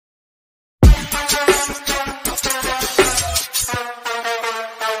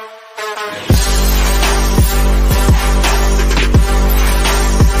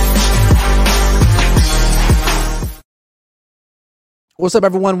What's up,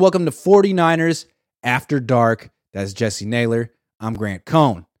 everyone? Welcome to 49ers After Dark. That's Jessie Naylor. I'm Grant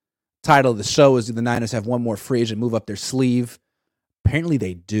Cohn. Title of the show is, do the Niners have one more free agent move up their sleeve? Apparently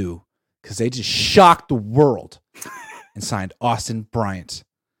they do, because they just shocked the world and signed Austin Bryant.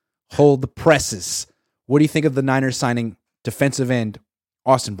 Hold the presses. What do you think of the Niners signing defensive end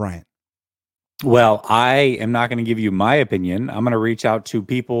Austin Bryant? Well, I am not going to give you my opinion. I'm going to reach out to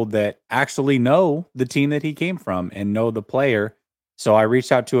people that actually know the team that he came from and know the player. So I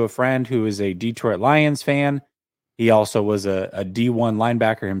reached out to a friend who is a Detroit Lions fan. He also was a D1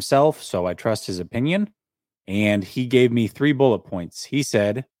 linebacker himself, so I trust his opinion. And he gave me 3 bullet points. He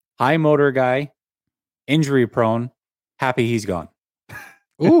said, high motor guy, injury prone, happy he's gone.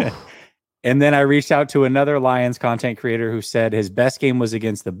 Ooh. And then I reached out to another Lions content creator who said his best game was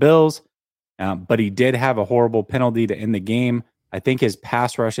against the Bills, but he did have a horrible penalty to end the game. I think his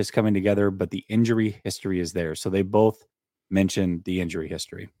pass rush is coming together, but the injury history is there. So they both mentioned the injury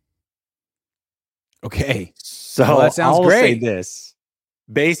history. Okay. So well, that sounds I'll great. say this.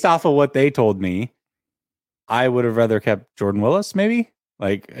 Based off of what they told me, I would have rather kept Jordan Willis, maybe.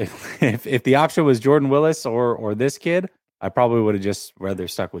 Like if the option was Jordan Willis or this kid, I probably would have just rather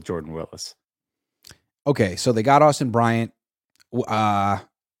stuck with Jordan Willis. Okay, so they got Austin Bryant.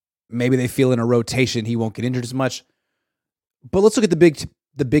 Maybe they feel in a rotation he won't get injured as much. But let's look at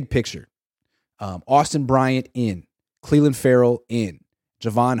the big picture. Austin Bryant in, Cleveland Farrell in,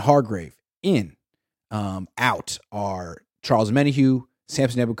 Javon Hargrave in. Out are Charles Menahue,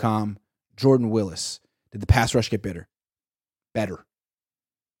 Samson Ebukam, Jordan Willis. Did the pass rush get better? Better.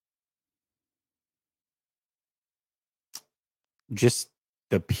 Just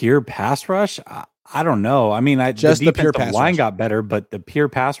the pure pass rush? I don't know. I mean, Just the pure defensive pass line rush. got better, but the pure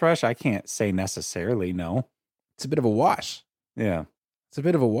pass rush, I can't say necessarily, no. It's a bit of a wash. Yeah. It's a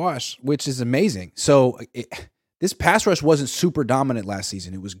bit of a wash, which is amazing. So this pass rush wasn't super dominant last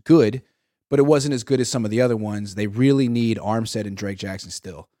season. It was good, but it wasn't as good as some of the other ones. They really need Armstead and Drake Jackson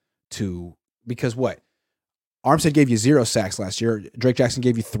still because what? Armstead gave you 0 sacks last year. Drake Jackson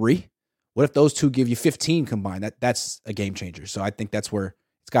gave you 3. What if those two give you 15 combined? That's a game changer. So I think that's where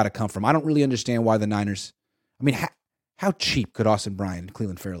it's got to come from. I don't really understand why the Niners, I mean, how cheap could Austin Bryant and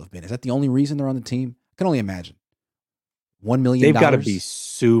Cleveland Farrell have been? Is that the only reason they're on the team? I can only imagine. $1 million. They've got to be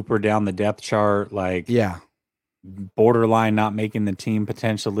super down the depth chart, like borderline not making the team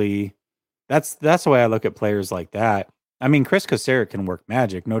potentially. That's the way I look at players like that. I mean, Chris Kosaric can work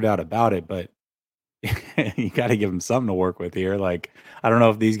magic, no doubt about it, but you got to give him something to work with here. Like, I don't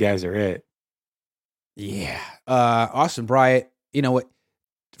know if these guys are it. Yeah. Austin Bryant, you know what?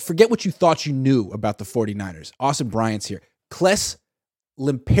 Forget what you thought you knew about the 49ers. Austin Bryant's here. Cles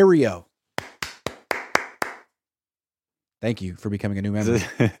Limperio. Thank you for becoming a new member.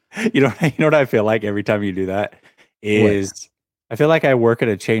 You know what I feel like every time you do that is what? I feel like I work at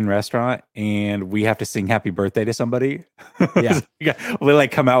a chain restaurant and we have to sing happy birthday to somebody. Yeah. We like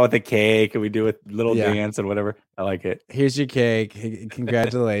come out with a cake and we do a little dance and whatever. I like it. Here's your cake.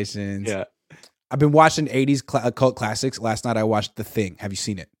 Congratulations. Yeah. I've been watching 80s cult classics. Last night I watched The Thing. Have you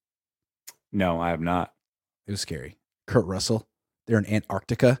seen it? No, I have not. It was scary. Kurt Russell. They're in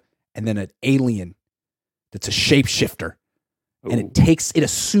Antarctica and then an alien that's a shapeshifter. Ooh. And it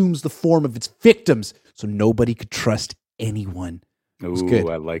assumes the form of its victims so nobody could trust anyone. It was good.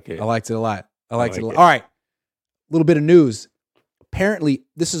 I like it. I liked it a lot. I liked it a lot. All right. A little bit of news. Apparently,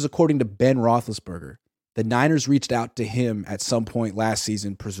 this is according to Ben Roethlisberger. The Niners reached out to him at some point last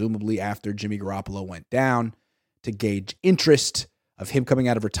season, presumably after Jimmy Garoppolo went down, to gauge interest of him coming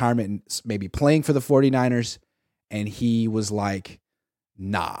out of retirement and maybe playing for the 49ers. And he was like,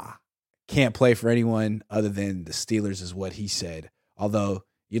 nah, can't play for anyone other than the Steelers is what he said. Although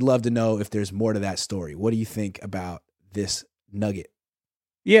you'd love to know if there's more to that story. What do you think about this nugget?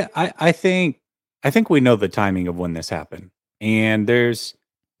 Yeah, I think we know the timing of when this happened. And there's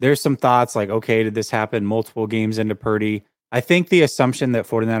some thoughts like, okay, did this happen multiple games into Purdy? I think the assumption that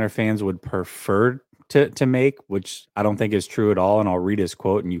 49er fans would prefer to make, which I don't think is true at all, and I'll read his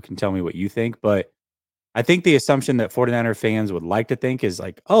quote and you can tell me what you think, but I think the assumption that 49er fans would like to think is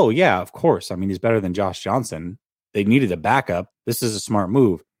like, oh yeah, of course. I mean, he's better than Josh Johnson. They needed a backup. This is a smart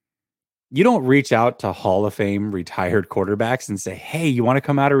move. You don't reach out to Hall of Fame retired quarterbacks and say, hey, you want to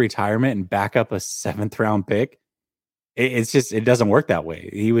come out of retirement and back up a 7th round pick? It doesn't work that way.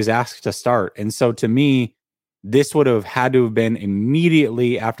 He was asked to start. And so to me, this would have had to have been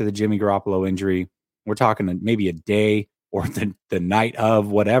immediately after the Jimmy Garoppolo injury. We're talking maybe a day or the night of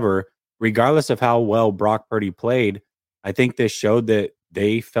whatever, regardless of how well Brock Purdy played. I think this showed that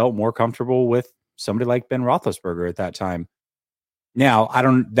they felt more comfortable with somebody like Ben Roethlisberger at that time. Now,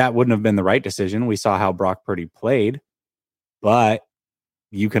 that wouldn't have been the right decision. We saw how Brock Purdy played, but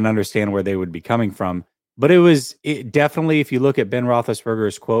you can understand where they would be coming from. But it definitely, if you look at Ben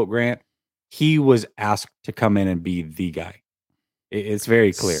Roethlisberger's quote, Grant, he was asked to come in and be the guy. It's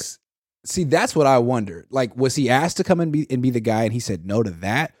very clear. See, that's what I wonder. Like, was he asked to come and be the guy and he said no to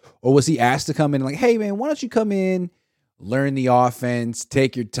that? Or was he asked to come in like, hey, man, why don't you come in, learn the offense,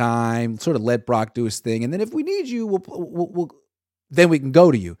 take your time, sort of let Brock do his thing. And then if we need you, then we can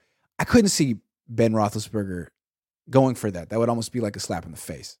go to you. I couldn't see Ben Roethlisberger going for that. That would almost be like a slap in the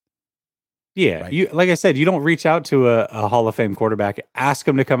face. Yeah. Right? Like I said, you don't reach out to a Hall of Fame quarterback, ask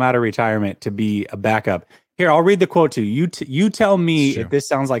him to come out of retirement to be a backup. Here, I'll read the quote to you. You tell me if this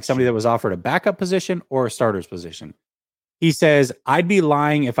sounds like somebody that was offered a backup position or a starter's position. He says, I'd be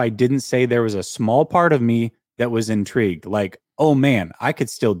lying if I didn't say there was a small part of me that was intrigued. Like, oh man, I could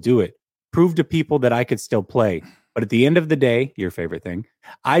still do it. Prove to people that I could still play. But at the end of the day, your favorite thing,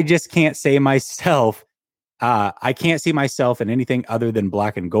 I just can't say myself. I can't see myself in anything other than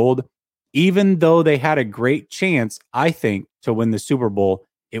black and gold. Even though they had a great chance, I think, to win the Super Bowl,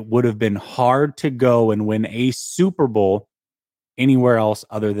 it would have been hard to go and win a Super Bowl anywhere else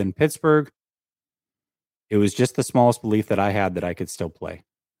other than Pittsburgh. It was just the smallest belief that I had that I could still play.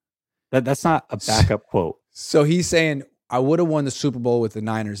 That's not a backup quote. So he's saying, I would have won the Super Bowl with the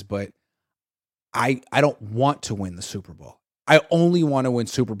Niners, but I don't want to win the Super Bowl. I only want to win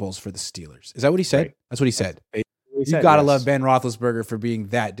Super Bowls for the Steelers. Is that what he said? Right. That's what he said. You got to love Ben Roethlisberger for being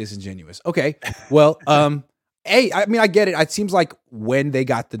that disingenuous. Okay. Well, hey, I mean, I get it. It seems like when they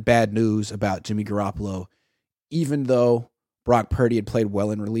got the bad news about Jimmy Garoppolo, even though Brock Purdy had played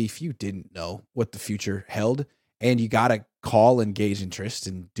well in relief, you didn't know what the future held, and you got to call and gauge interest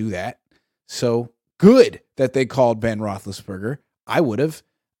and do that. So good that they called Ben Roethlisberger. I would have.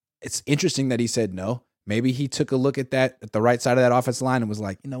 It's interesting that he said no. Maybe he took a look at that at the right side of that offensive line and was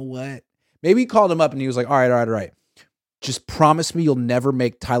like, you know what? Maybe he called him up and he was like, all right. Just promise me you'll never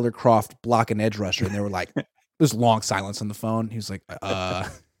make Tyler Kroft block an edge rusher. And they were like, there's long silence on the phone. He was like,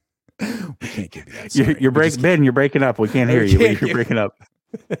 we can't give you that. Sorry. Ben, you're breaking up. We can't hear you. You're breaking up.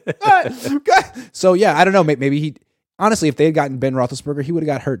 So, yeah, I don't know. Maybe honestly, if they had gotten Ben Roethlisberger, he would have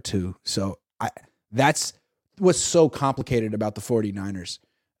got hurt too. So that's what's so complicated about the 49ers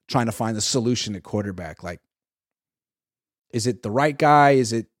trying to find the solution at quarterback. Like, is it the right guy?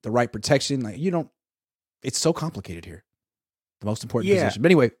 Is it the right protection? Like, it's so complicated here. The most important position. But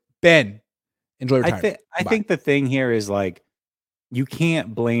anyway, Ben, enjoy retirement. I think the thing here is like, you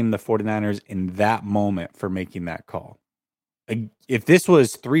can't blame the 49ers in that moment for making that call. If this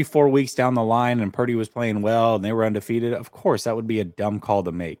was 3-4 weeks down the line and Purdy was playing well and they were undefeated, of course that would be a dumb call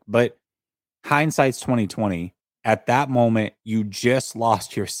to make. But hindsight's 2020. At that moment, you just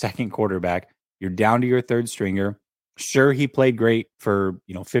lost your second quarterback. You're down to your third stringer. Sure, he played great for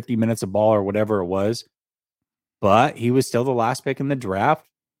 50 minutes of ball or whatever it was, but he was still the last pick in the draft.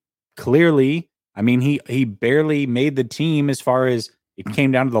 Clearly, I mean, he barely made the team as far as it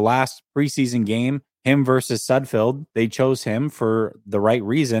came down to the last preseason game, him versus Sudfeld. They chose him for the right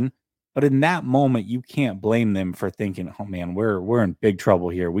reason. But in that moment, you can't blame them for thinking, oh man, we're in big trouble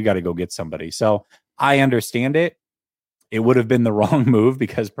here. We got to go get somebody. So I understand it. It would have been the wrong move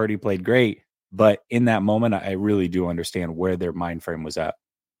because Purdy played great. But in that moment, I really do understand where their mind frame was at.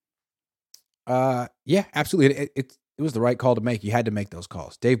 Yeah, absolutely. It was the right call to make. You had to make those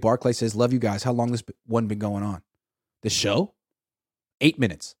calls. Dave Barclay says, love you guys. How long this one been going on? The show? 8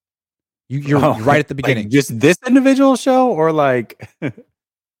 minutes. You're right at the beginning. Like just this individual show or like...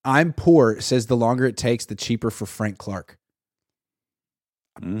 I'm poor, says the longer it takes, the cheaper for Frank Clark.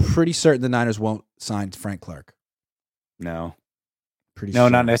 I'm pretty certain the Niners won't sign Frank Clark. No. Pretty no, sure.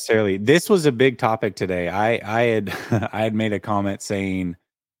 Not necessarily. This was a big topic today. I had made a comment saying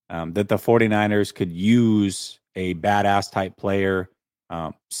that the 49ers could use a badass type player,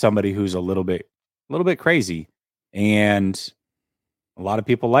 somebody who's a little bit crazy. And a lot of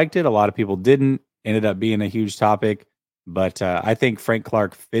people liked it. A lot of people didn't. Ended up being a huge topic. But I think Frank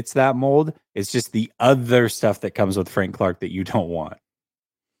Clark fits that mold. It's just the other stuff that comes with Frank Clark that you don't want.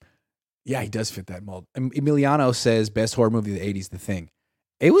 Yeah, he does fit that mold. Emiliano says best horror movie of the 80s, The Thing.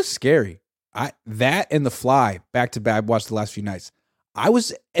 It was scary. That and The Fly back to back. Watched the last few nights.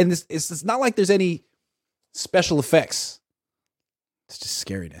 It's not like there's any special effects. It's just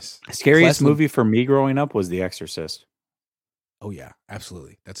scariness. Scariest movie for me growing up was The Exorcist. Oh yeah,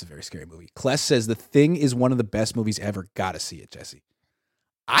 absolutely. That's a very scary movie. Kless says The Thing is one of the best movies ever. Gotta see it, Jesse.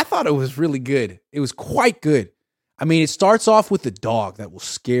 I thought it was really good. It was quite good. I mean, it starts off with a dog that will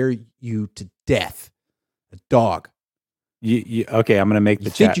scare you to death. A dog. Okay, I'm going to make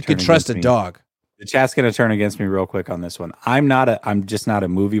the chat. You think you can trust a dog? The chat's going to turn against me real quick on this one. I'm just not a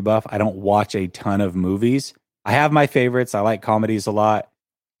movie buff. I don't watch a ton of movies. I have my favorites. I like comedies a lot.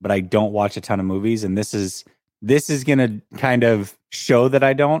 but I don't watch a ton of movies, and this is gonna kind of show that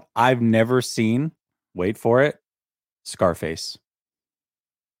I don't. I've never seen, wait for it, Scarface.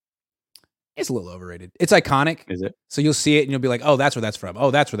 It's a little overrated. It's iconic. Is it? So you'll see it and you'll be like, oh, that's where that's from.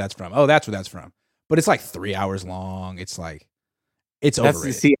 Oh, that's where that's from. Oh, that's where that's from. But it's like 3 hours long. It's like, it's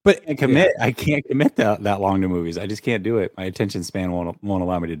overrated. See, but I can't commit that long to movies. I just can't do it. My attention span won't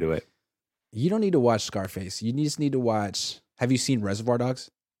allow me to do it. You don't need to watch Scarface. You just need to watch. Have you seen Reservoir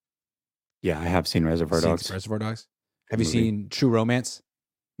Dogs? Yeah, I have seen Reservoir Dogs. Reservoir Dogs. Have you seen True Romance?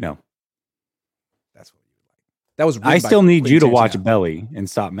 No. That's what you like. That was. I still need you to watch Belly and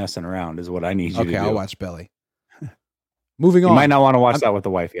stop messing around. Is what I need you to do. Okay, I'll watch Belly. Moving on. You might not want to watch that with the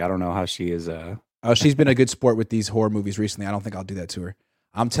wifey. I don't know how she is. Oh, she's been a good sport with these horror movies recently. I don't think I'll do that to her.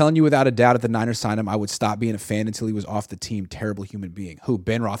 I'm telling you, without a doubt, if the Niners signed him, I would stop being a fan until he was off the team. Terrible human being. Who?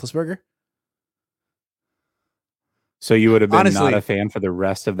 Ben Roethlisberger? So you would have been not a fan for the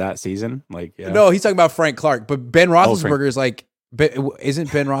rest of that season? Like, yeah. No, he's talking about Frank Clark, but Ben Roethlisberger is like,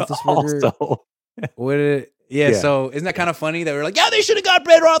 isn't Ben Roethlisberger? Yeah, so isn't that kind of funny that we're like, yeah, they should have got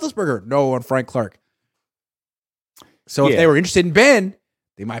Ben Roethlisberger. No, on Frank Clark. So if they were interested in Ben,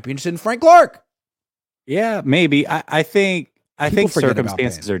 they might be interested in Frank Clark. Yeah, maybe. I think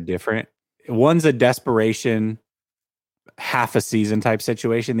circumstances are different. One's a desperation, half a season type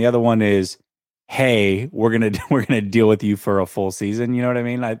situation. The other one is, hey, we're gonna deal with you for a full season. You know what I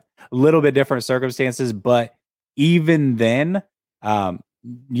mean? A little bit different circumstances, but even then,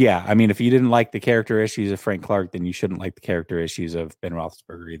 yeah. I mean, if you didn't like the character issues of Frank Clark, then you shouldn't like the character issues of Ben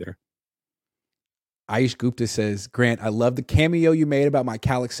Roethlisberger either. Aish Gupta says, Grant, I love the cameo you made about my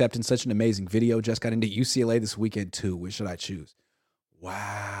Cal acceptance. Such an amazing video. Just got into UCLA this weekend too. Which should I choose?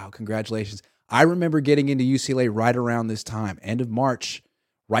 Wow, congratulations. I remember getting into UCLA right around this time, end of March,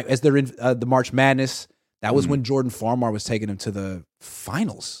 right as they're in the March Madness. That was when Jordan Farmar was taking them to the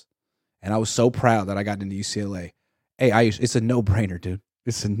finals. And I was so proud that I got into UCLA. Hey, Aish, it's a no-brainer, dude.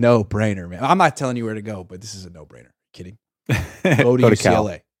 It's a no-brainer, man. I'm not telling you where to go, but this is a no-brainer. Kidding? Go to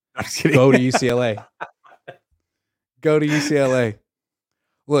UCLA. Go to UCLA. Go to UCLA.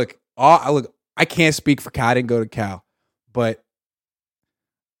 Look, I can't speak for Cal. I didn't go to Cal, but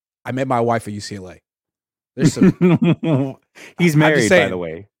I met my wife at UCLA. There's some. He's married, by the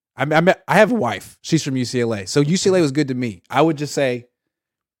way. I have a wife. She's from UCLA, so UCLA was good to me. I would just say,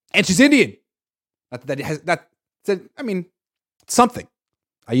 and she's Indian. Not that it has that. I mean, something.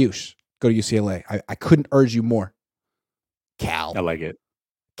 Ayush, go to UCLA. I couldn't urge you more. Cal. I like it.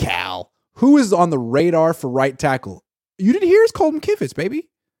 Cal. Who is on the radar for right tackle? You didn't hear? It's Colton Kivitz, baby.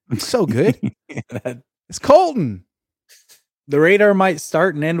 It's so good. It's Colton. The radar might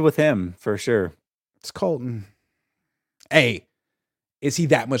start and end with him for sure. It's Colton. Hey, is he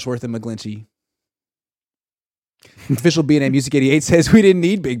that much worth a McGlinchey? Official B&A Music 88 says we didn't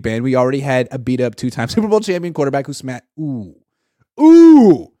need Big Ben. We already had a beat up 2-time Super Bowl champion quarterback who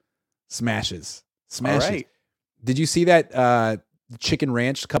smashes. All right. Did you see that Chicken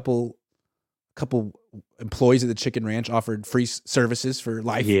Ranch? Couple employees at the Chicken Ranch offered free services for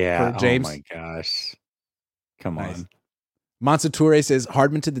life for James. Oh my gosh. Come on. Monsature says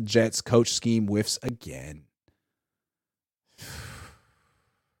Hardman to the Jets. Coach scheme whiffs again.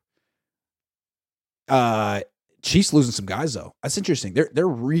 Chiefs losing some guys though. That's interesting. They're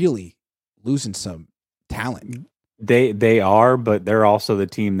really losing some talent. They are, but they're also the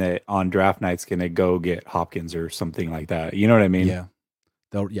team that on draft night's gonna go get Hopkins or something like that. You know what I mean? Yeah.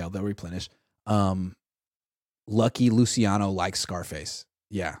 They'll replenish. Lucky Luciano likes Scarface.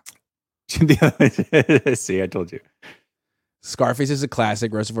 Yeah. See, I told you. Scarface is a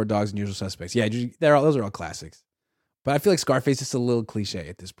classic. Reservoir Dogs and Usual Suspects. Yeah, those are all classics. But I feel like Scarface is a little cliche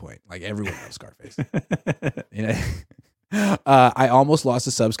at this point. Like everyone knows Scarface. You know? I almost lost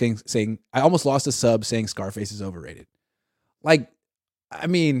a sub saying Scarface is overrated. Like, I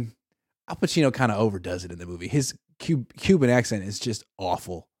mean, Al Pacino kind of overdoes it in the movie. His Cuban accent is just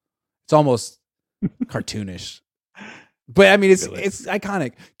awful. It's almost cartoonish. But I mean, it's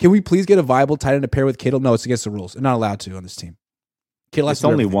iconic. Can we please get a viable tight end to pair with Kittle? No, it's against the rules. They're not allowed to on this team. Kittle has it's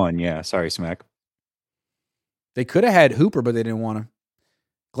only one. Yeah, sorry, Smack. They could have had Hooper, but they didn't want him.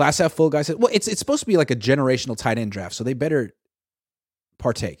 Glass half full guy said, well, it's supposed to be like a generational tight end draft, so they better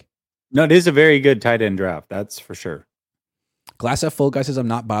partake. No, it is a very good tight end draft. That's for sure. Glass half full guy says, I'm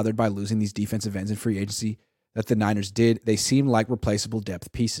not bothered by losing these defensive ends in free agency that the Niners did. They seem like replaceable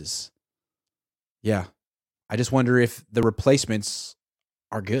depth pieces. Yeah. I just wonder if the replacements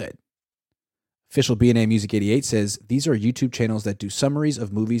are good. Official B&A Music 88 says, these are YouTube channels that do summaries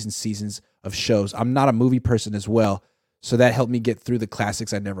of movies and seasons of shows. I'm not a movie person as well, so that helped me get through the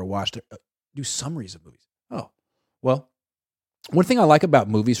classics I never watched. Do summaries of movies. Oh, well, One thing I like about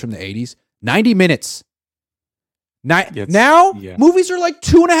movies from the 80s, 90 minutes. Yes. Now, Yeah. movies are like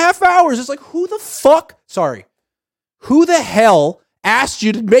 2.5 hours. It's like, who the hell asked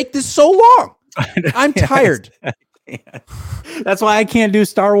you to make this so long? I'm tired. That's why I can't do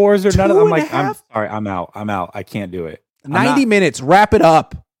Star Wars or none of them. I'm like, I'm 2.5? sorry, I'm out. I can't do it. 90 minutes, wrap it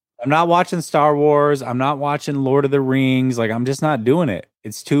up. I'm not watching Star Wars. I'm not watching Lord of the Rings. Like, I'm just not doing it.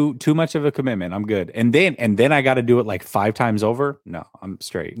 It's too much of a commitment. I'm good. And then I got to do it like 5 times over. No, I'm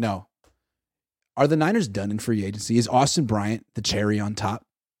straight. No. Are the Niners done in free agency? Is Austin Bryant the cherry on top?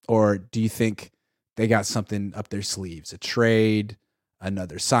 Or do you think they got something up their sleeves? A trade,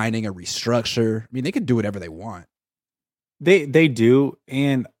 another signing, a restructure? I mean, they could do whatever they want. They do.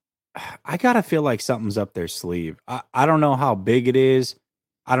 And I got to feel like something's up their sleeve. I don't know how big it is.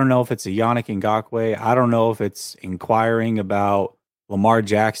 I don't know if it's a Yannick Ngakoue. I don't know if it's inquiring about Lamar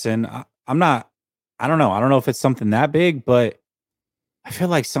Jackson. I don't know. I don't know if it's something that big, but I feel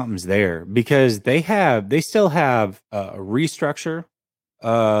like something's there because they still have a restructure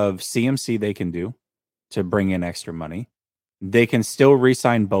of CMC they can do to bring in extra money. They can still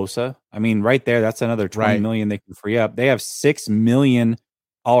re-sign Bosa. I mean, right there, that's another $20 million they can free up. They have $6 million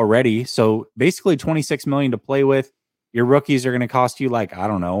already. So basically $26 million to play with. Your rookies are going to cost you like, I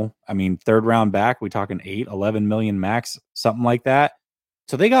don't know. I mean, third round back, we talking 8-11 million max, something like that.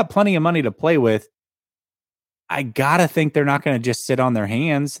 So they got plenty of money to play with. I got to think they're not going to just sit on their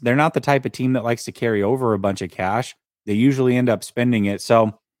hands. They're not the type of team that likes to carry over a bunch of cash. They usually end up spending it.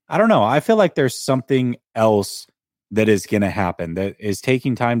 So I don't know. I feel like there's something else that is going to happen that is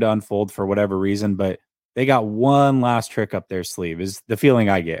taking time to unfold for whatever reason, but they got one last trick up their sleeve is the feeling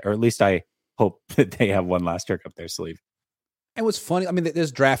I get, or at least I hope that they have one last trick up their sleeve. And what's funny, I mean,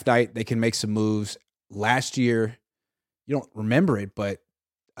 there's draft night. They can make some moves. Last year, you don't remember it, but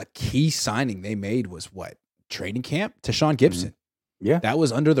a key signing they made was what? Training camp to Sean Gibson. Mm-hmm. Yeah. That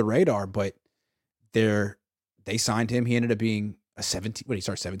was under the radar, but they signed him. He ended up being a 17. What, he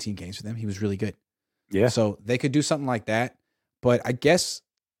started 17 games for them. He was really good. Yeah. So they could do something like that. But I guess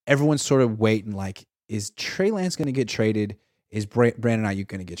everyone's sort of waiting, like, is Trey Lance going to get traded? Is Brandon Ayuk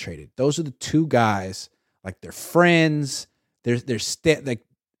going to get traded? Those are the two guys, like, they're friends. Like,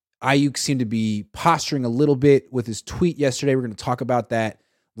 Ayuk seemed to be posturing a little bit with his tweet yesterday. We're going to talk about that.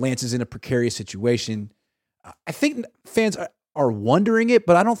 Lance is in a precarious situation. I think fans are wondering it,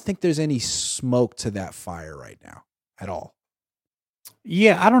 but I don't think there's any smoke to that fire right now at all.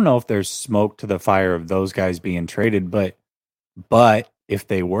 Yeah, I don't know if there's smoke to the fire of those guys being traded, but if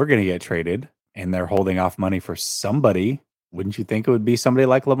they were going to get traded and they're holding off money for somebody, wouldn't you think it would be somebody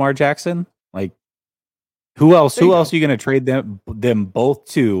like Lamar Jackson? Like, who else? Who else are you going to trade them both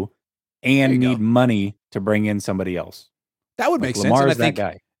to, and need money to bring in somebody else? That would make sense. Lamar And is that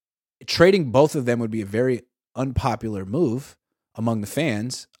guy. Trading both of them would be a very unpopular move among the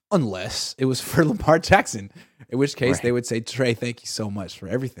fans, unless it was for Lamar Jackson, in which case they would say, Trey, thank you so much for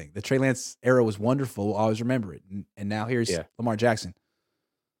everything. The Trey Lance era was wonderful. We'll always remember it. And now here's Lamar Jackson.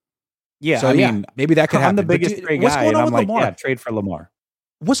 Yeah, so, I mean, maybe that could happen. I'm the biggest Trey guy, and I'm like, Lamar? Yeah, trade for Lamar.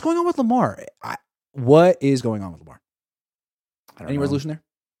 What's going on with Lamar? What is going on with Lamar? Any resolution there?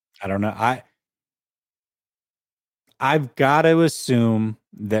 I don't know. I've got to assume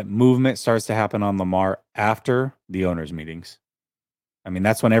that movement starts to happen on Lamar after the owners' meetings. I mean,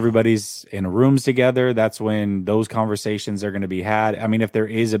 that's when everybody's in rooms together. That's when those conversations are going to be had. I mean, if there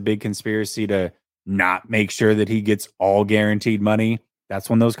is a big conspiracy to not make sure that he gets all guaranteed money, that's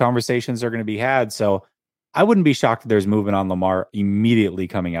when those conversations are going to be had. So I wouldn't be shocked if there's movement on Lamar immediately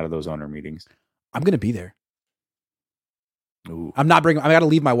coming out of those owner meetings. I'm going to be there. Ooh. I got to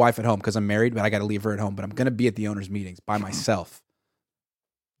leave my wife at home because I'm married, but I got to leave her at home. But I'm going to be at the owners' meetings by myself.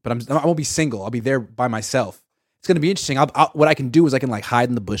 But I won't be single. I'll be there by myself. It's going to be interesting. What I can do is I can like hide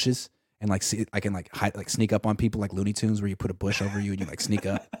in the bushes and like see. I can like hide, like sneak up on people like Looney Tunes, where you put a bush over you and you like sneak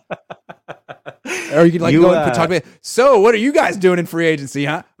up. Or you can like go and talk about. So, what are you guys doing in free agency,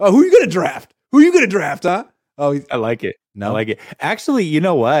 huh? Oh, who are you going to draft? Huh? Oh, I like it. No, I like it. Actually, you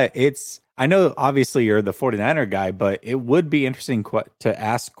know what? I know obviously you're the 49er guy, but it would be interesting to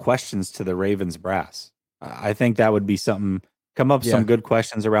ask questions to the Ravens brass. I think that would be something. Come up with some good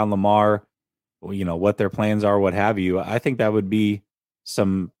questions around Lamar, you know, what their plans are, what have you. I think that would be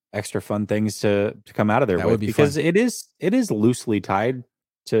some extra fun things to come out of there with, because it is loosely tied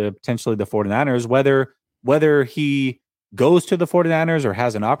to potentially the 49ers, whether he goes to the 49ers or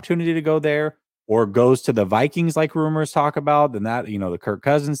has an opportunity to go there, or goes to the Vikings like rumors talk about, then that, you know, the Kirk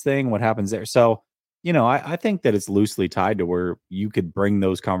Cousins thing, what happens there. So, you know, I think that it's loosely tied to where you could bring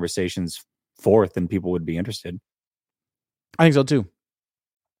those conversations forth and people would be interested. I think so too.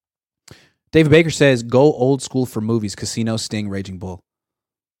 David Baker says, go old school for movies. Casino, Sting, Raging Bull.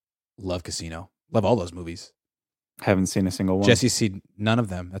 Love Casino. Love all those movies. Haven't seen a single one. Jesse's seen none of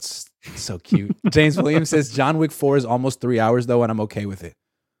them. That's so cute. James Williams says, John Wick 4 is almost 3 hours, though, and I'm okay with it.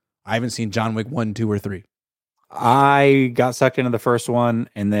 I haven't seen John Wick 1, 2, or 3. I got sucked into the first one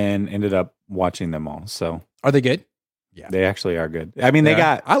and then ended up watching them all. So are they good? Yeah, they actually are good. I mean, they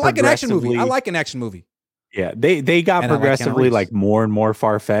got. I like an action movie. Yeah, they got progressively like more and more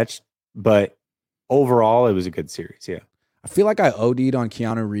far fetched, but overall, it was a good series. Yeah, I feel like I OD'd on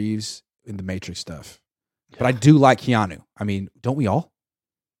Keanu Reeves in the Matrix stuff, but I do like Keanu. I mean, don't we all?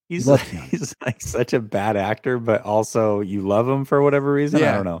 He's like such a bad actor, but also you love him for whatever reason.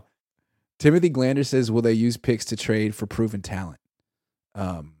 Yeah. I don't know. Timothy Glander says, will they use picks to trade for proven talent?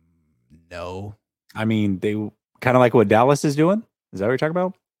 No. I mean, they kind of like what Dallas is doing. Is that what you're talking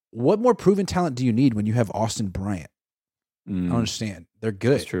about? What more proven talent do you need when you have Austin Bryant? I don't understand. They're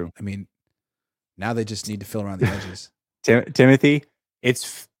good. That's true. I mean, now they just need to fill around the edges. Timothy,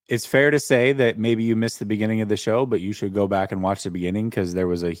 it's fair to say that maybe you missed the beginning of the show, but you should go back and watch the beginning because there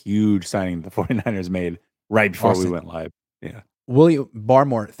was a huge signing the 49ers made right before we went live. Yeah. William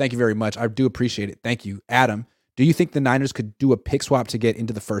Barmore, thank you very much. I do appreciate it. Thank you. Adam, do you think the Niners could do a pick swap to get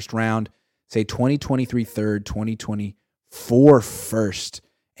into the first round? Say 2023 third, 2024 first,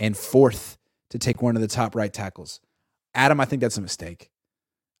 and fourth to take one of the top right tackles. Adam, I think that's a mistake.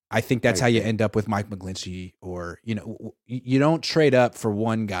 I think that's how you end up with Mike McGlinchey, or, you don't trade up for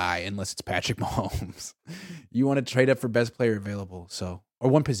one guy unless it's Patrick Mahomes. You want to trade up for best player available. So, or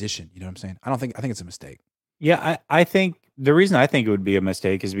one position, you know what I'm saying? I think it's a mistake. Yeah. I think the reason I think it would be a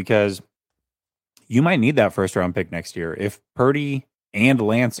mistake is because you might need that first round pick next year. If Purdy and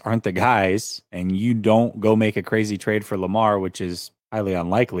Lance aren't the guys and you don't go make a crazy trade for Lamar, which is highly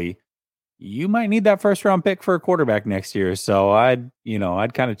unlikely, you might need that first round pick for a quarterback next year. So I'd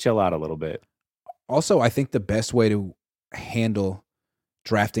kind of chill out a little bit. Also, I think the best way to handle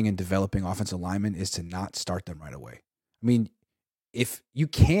drafting and developing offensive linemen is to not start them right away. I mean, if you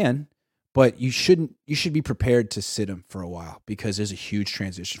can, but you should be prepared to sit them for a while because there's a huge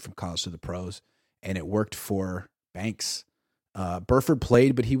transition from college to the pros, and it worked for Banks. Burford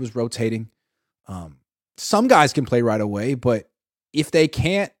played, but he was rotating. Some guys can play right away, but if they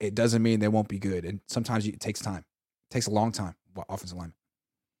can't, it doesn't mean they won't be good. And sometimes it takes time. It takes a long time, offensive lineman.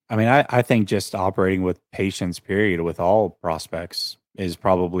 I mean, I think just operating with patience, period, with all prospects is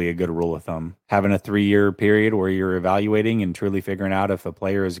probably a good rule of thumb. Having a 3-year period where you're evaluating and truly figuring out if a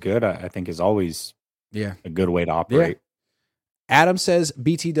player is good, I think is always a good way to operate. Yeah. Adam says,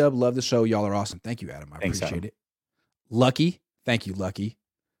 BT Dub, love the show. Y'all are awesome. Thank you, Adam. I appreciate it. Lucky. Thank you, Lucky.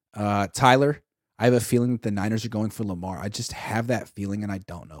 Tyler, I have a feeling that the Niners are going for Lamar. I just have that feeling, and I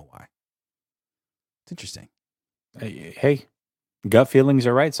don't know why. It's interesting. Hey, gut feelings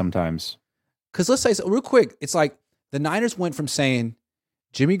are right sometimes. Because let's say, so real quick, it's like the Niners went from saying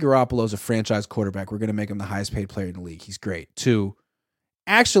Jimmy Garoppolo's a franchise quarterback, we're going to make him the highest paid player in the league, he's great, to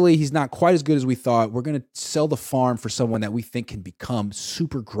actually he's not quite as good as we thought, we're going to sell the farm for someone that we think can become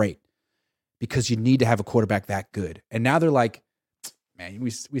super great because you need to have a quarterback that good. And now they're like, man,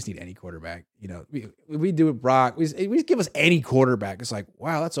 we just need any quarterback. We do it, Brock. We just give us any quarterback. It's like,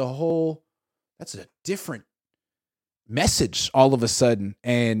 wow, that's a different message all of a sudden.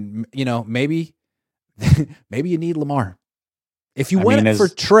 And, maybe you need Lamar. If you went for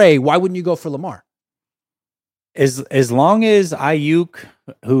Trey, why wouldn't you go for Lamar? As long as Ayuk,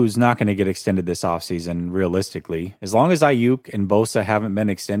 who's not going to get extended this offseason, realistically, as long as Ayuk and Bosa haven't been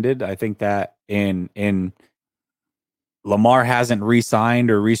extended, I think that in Lamar hasn't re-signed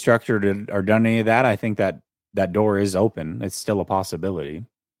or restructured or done any of that, I think that door is open. It's still a possibility.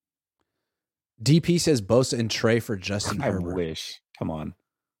 DP says Bosa and Trey for Justin Herbert. I wish. Come on.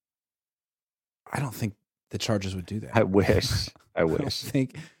 I don't think the Chargers would do that. I wish. I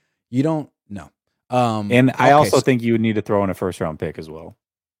think you don't know. And I also think you would need to throw in a first-round pick as well.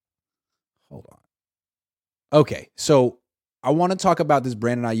 Hold on. Okay, so I want to talk about this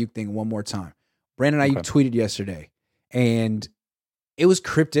Brandon Ayuk thing one more time. Brandon Ayuk tweeted yesterday, and it was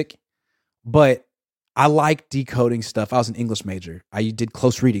cryptic, but I like decoding stuff. I was an English major. I did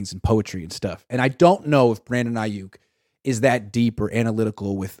close readings and poetry and stuff, and I don't know if Brandon Ayuk is that deep or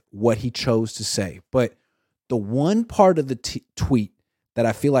analytical with what he chose to say, but the one part of the tweet that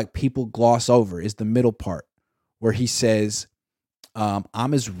I feel like people gloss over is the middle part where he says,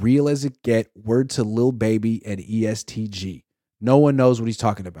 I'm as real as it get, word to Lil Baby and ESTG. No one knows what he's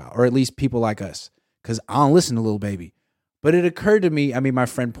talking about, or at least people like us, because I don't listen to Lil Baby. But it occurred to me, my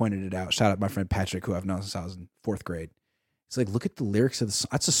friend pointed it out. Shout out my friend Patrick, who I've known since I was in 4th grade. It's like, look at the lyrics of the song.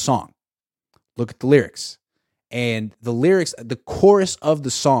 That's a song. Look at the lyrics. And the lyrics, the chorus of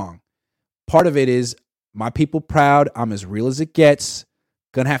the song part of it is my people proud. I'm as real as it gets.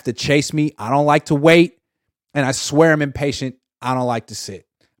 Gonna have to chase me. I don't like to wait. And I swear I'm impatient. I don't like to sit.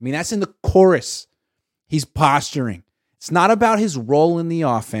 I mean, that's in the chorus. He's posturing. It's not about his role in the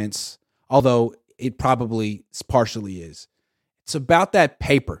offense, although it probably partially is. It's about that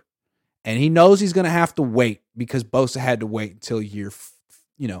paper. And he knows he's going to have to wait because Bosa had to wait until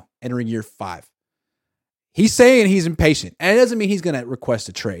entering year 5. He's saying he's impatient. And it doesn't mean he's going to request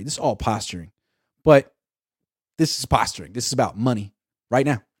a trade. This is all posturing. But this is posturing. This is about money right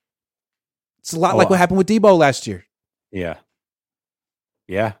now. It's a lot like what happened with Debo last year. Yeah.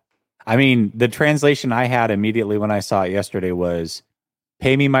 Yeah. I mean, the translation I had immediately when I saw it yesterday was,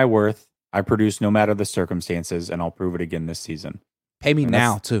 pay me my worth. I produce no matter the circumstances, and I'll prove it again this season. Pay me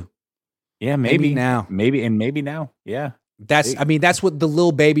now, too. Yeah, maybe now. Maybe now. Yeah. That's what the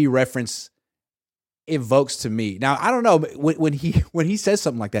Lil Baby reference evokes to me. Now, I don't know, when he says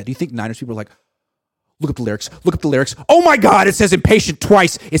something like that, do you think Niners people are like, look up the lyrics. Look up the lyrics. Oh my God, it says impatient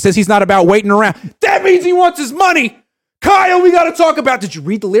twice. It says he's not about waiting around. That means he wants his money. Kyle, we got to talk about, did you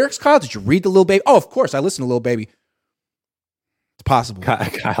read the lyrics, Kyle? Did you read the Lil Baby? Oh, of course, I listen to Lil Baby. It's possible.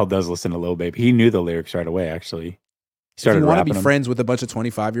 Kyle does listen to Lil Baby. He knew the lyrics right away, actually. If you want to be friends with a bunch of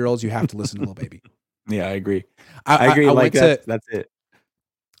 25-year-olds, you have to listen to Lil Baby. Yeah, I agree. I agree. That's it.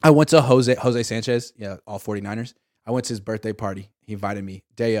 I went to Jose Sanchez, all 49ers. I went to his birthday party. He invited me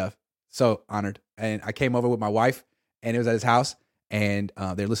day of. So honored. And I came over with my wife, and it was at his house, and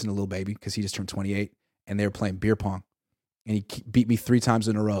they're listening to Lil Baby because he just turned 28, and they were playing beer pong. And he beat me 3 times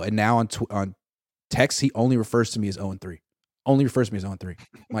in a row. And now on text, he only refers to me as 0-3. Only refers to me as 0-3.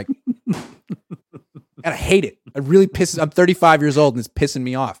 I'm like, and I hate it. It really pisses. I'm 35 years old, and it's pissing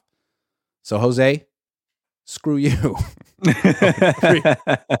me off. So Jose, screw you.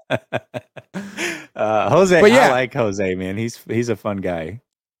 Jose, I like Jose, man. He's a fun guy.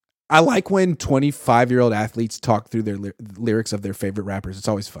 I like when 25-year-old athletes talk through their lyrics of their favorite rappers. It's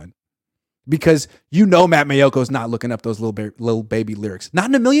always fun. Because Matt Mayoko's not looking up those Lil Baby lyrics. Not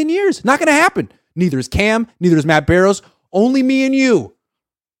in a million years. Not going to happen. Neither is Cam. Neither is Matt Barrows. Only me and you.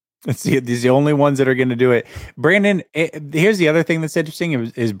 These are the only ones that are going to do it. Brandon, here's the other thing that's interesting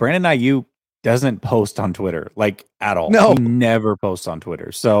is Brandon Ayuk doesn't post on Twitter, like, at all. No. He never posts on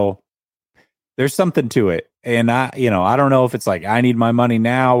Twitter. So there's something to it. And I don't know if it's like, I need my money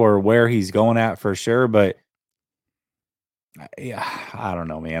now or where he's going at for sure. But yeah, I don't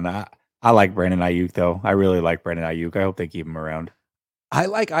know, man. I like Brandon Ayuk, though. I really like Brandon Ayuk. I hope they keep him around. I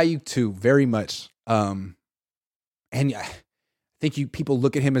like Ayuk, too, very much. And I think people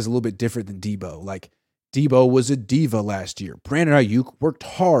look at him as a little bit different than Debo. Like, Debo was a diva last year. Brandon Ayuk worked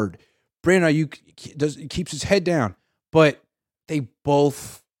hard. Brandon Ayuk keeps his head down. But they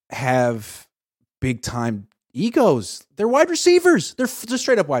both have big-time egos. They're wide receivers. They're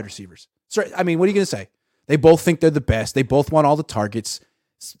straight-up wide receivers. I mean, what are you going to say? They both think they're the best. They both want all the targets.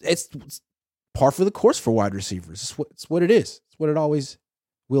 It's par for the course for wide receivers. It's what it is. It's what it always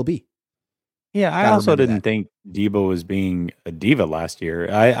will be. Yeah, I also didn't think Debo was being a diva last year.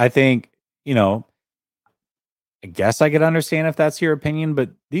 I think, I guess I could understand if that's your opinion, but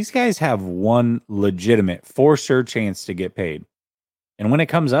these guys have one legitimate, for sure chance to get paid. And when it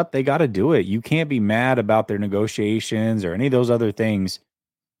comes up, they got to do it. You can't be mad about their negotiations or any of those other things.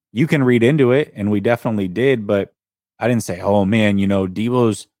 You can read into it, and we definitely did, but I didn't say, oh man,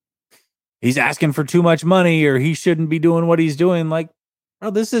 he's asking for too much money or he shouldn't be doing what he's doing. Like,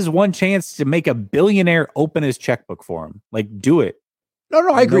 bro, this is one chance to make a billionaire open his checkbook for him. Like, do it.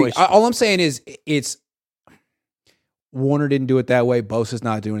 No, I agree. All I'm saying is it's Warner didn't do it that way. Bosa's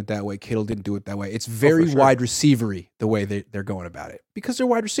not doing it that way. Kittle didn't do it that way. It's very wide receivery the way they're going about it because they're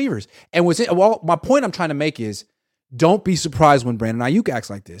wide receivers. And my point I'm trying to make is, don't be surprised when Brandon Ayuk acts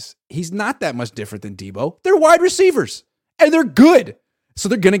like this. He's not that much different than Debo. They're wide receivers, and they're good. So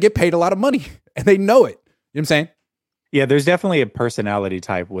they're going to get paid a lot of money, and they know it. You know what I'm saying? Yeah, there's definitely a personality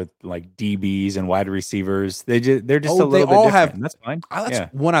type with like DBs and wide receivers. They're just a little bit different. That's fine.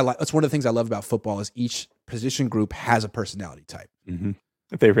 That's one I like. That's one of the things I love about football is each position group has a personality type. Mm-hmm.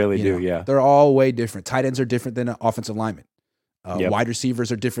 They really do, yeah. They're all way different. Tight ends are different than offensive linemen. Wide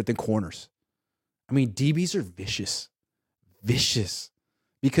receivers are different than corners. I mean, DBs are vicious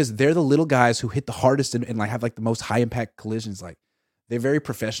because they're the little guys who hit the hardest and like have like the most high impact collisions. Like they're very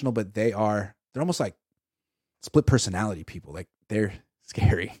professional, but they're almost like split personality people. Like they're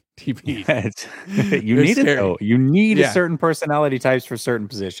scary. DBs. You need it though. You need a certain personality types for certain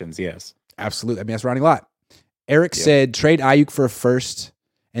positions. Yes, absolutely. I mean, that's Ronnie Lott. Eric said trade Ayuk for a first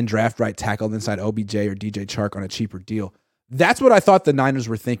and draft right tackle inside OBJ or DJ Chark on a cheaper deal. That's what I thought the Niners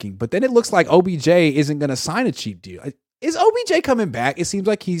were thinking. But then it looks like OBJ isn't going to sign a cheap deal. Is OBJ coming back? It seems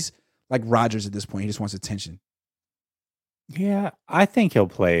like he's like Rodgers at this point. He just wants attention. Yeah, I think he'll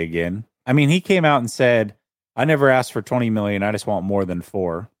play again. I mean, he came out and said, "I never asked for $20 million. I just want more than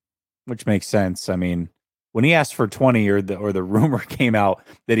 4," which makes sense. I mean, when he asked for 20, or the rumor came out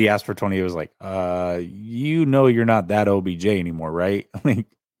that he asked for 20, it was like, you're not that OBJ anymore, right? Like,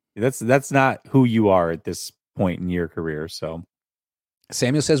 that's not who you are at this point in your career. So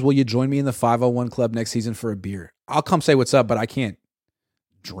Samuel says, "Will you join me in the 501 club next season for a beer?" I'll come say what's up, but I can't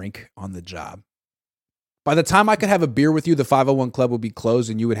drink on the job. By the time I could have a beer with you, the 501 club would be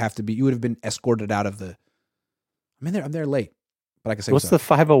closed, and you would have been escorted out of the. I'm there late, but I can say what's the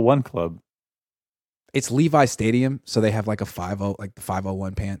 501 club? It's Levi's Stadium, so they have like a 50, like the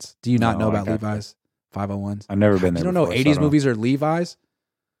 501 pants. Do you not know about Levi's 501s? I've never been there. You don't know 80s movies are Levi's?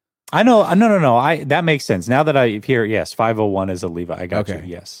 I know. No. That makes sense. Now that I hear, yes, 501 is a Levi. I got you.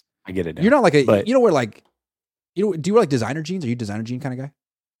 Yes, I get it now. You're not like you don't wear like, do you wear like designer jeans? Are you a designer jean kind of guy?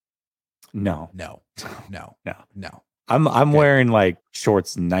 No. I'm wearing like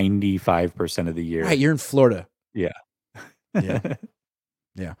shorts 95% of the year. Right, you're in Florida. Yeah.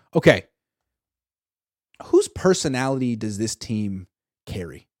 Yeah. Okay. Whose personality does this team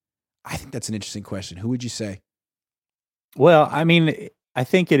carry? I think that's an interesting question. Who would you say? Well, I mean, I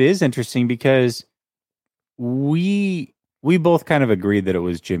think it is interesting because we both kind of agreed that it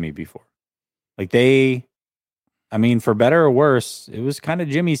was Jimmy before. Like for better or worse, it was kind of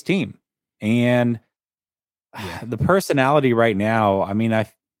Jimmy's team. And the personality right now, I mean, I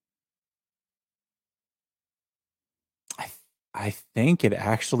think it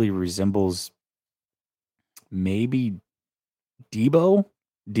actually resembles maybe Debo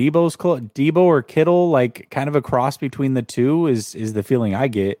or Kittle, like kind of a cross between the two is the feeling I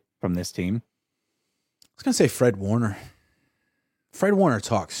get from this team. I was going to say Fred Warner. Fred Warner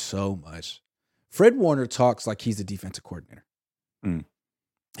talks so much. Fred Warner talks like he's the defensive coordinator.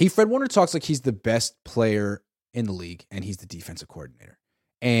 Fred Warner talks like he's the best player in the league and he's the defensive coordinator.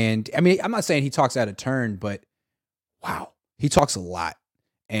 And I mean, I'm not saying he talks out of turn, but wow, he talks a lot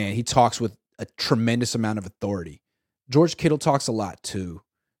and he talks with a tremendous amount of authority. George Kittle talks a lot too.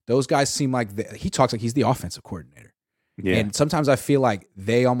 Those guys seem like he talks like he's the offensive coordinator. Yeah. And sometimes I feel like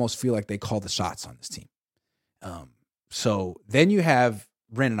they almost feel like they call the shots on this team. So then you have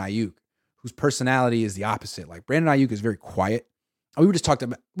Brandon Ayuk, whose personality is the opposite. Like Brandon Ayuk is very quiet. We just talked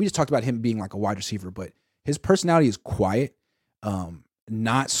about him being like a wide receiver, but his personality is quiet,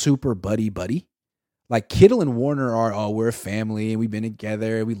 not super buddy. Like Kittle and Warner are, we're a family and we've been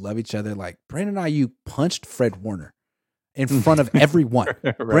together. We love each other. Like Brandon Ayuk punched Fred Warner in front of everyone.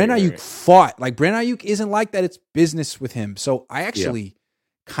 Brandon Ayuk fought. Like Brandon Ayuk isn't like that. It's business with him. So I actually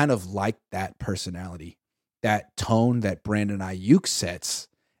kind of like that personality, that tone that Brandon Ayuk sets.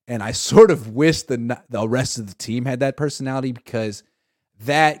 And I sort of wish the rest of the team had that personality because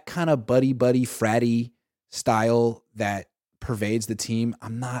that kind of buddy fratty style that pervades the team,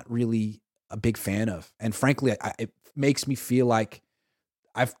 I'm not really a big fan of. And frankly, it makes me feel like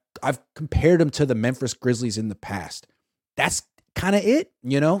I've compared them to the Memphis Grizzlies in the past. That's kind of it,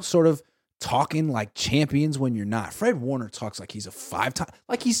 sort of talking like champions when you're not. Fred Warner talks like he's a 5-time,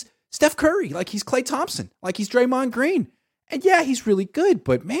 like he's Steph Curry, like he's Klay Thompson, like he's Draymond Green. And yeah, he's really good,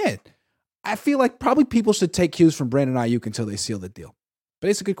 but man, I feel like probably people should take cues from Brandon Ayuk until they seal the deal. But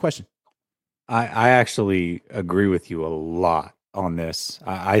it's a good question. I actually agree with you a lot on this.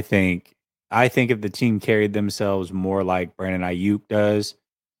 I think if the team carried themselves more like Brandon Ayuk does,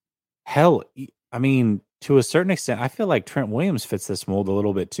 hell, I mean, to a certain extent, I feel like Trent Williams fits this mold a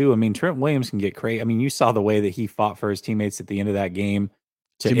little bit too. I mean, Trent Williams can get crazy. I mean, you saw the way that he fought for his teammates at the end of that game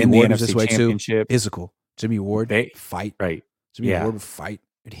to end the NFC Championship. Physical. Jimmy Ward, fight. Right. Jimmy Ward would fight.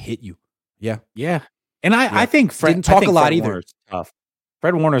 It'd hit you. Yeah. Yeah. And I think Fred didn't talk a lot either. Warner's tough.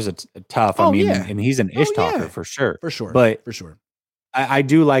 Fred Warner's a tough. And he's an ish talker for sure. For sure. But for sure. I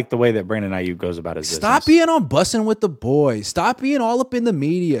do like the way that Brandon Ayuk goes about his business. Stop being on Bussin' with the Boys. Stop being all up in the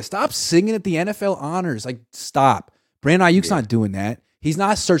media. Stop singing at the NFL honors. Like, stop. Brandon Ayuk's not doing that. He's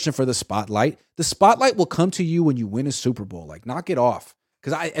not searching for the spotlight. The spotlight will come to you when you win a Super Bowl. Like, knock it off.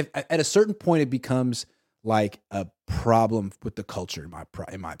 Because at a certain point, it becomes like a problem with the culture, in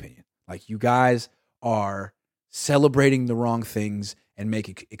my opinion. Like, you guys are celebrating the wrong things and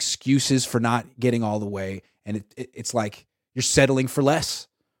making excuses for not getting all the way. And it's like you're settling for less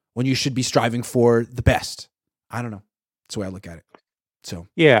when you should be striving for the best. I don't know. That's the way I look at it. So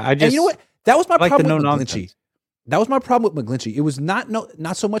yeah, and you know what? That was my problem with McGlinchey. Nonsense. That was my problem with McGlinchey. It was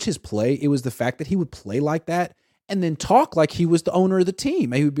not so much his play. It was the fact that he would play like that and then talk like he was the owner of the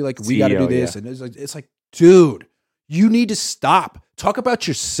team. And he would be like, "We got to do this," and it's like, dude, you need to stop. Talk about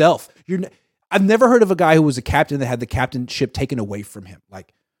yourself. I've never heard of a guy who was a captain that had the captainship taken away from him.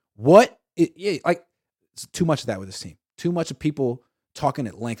 Like, Like, it's too much of that with this team. Too much of people talking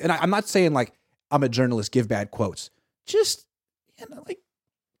at length. And I'm not saying like I'm a journalist, give bad quotes. Just, like,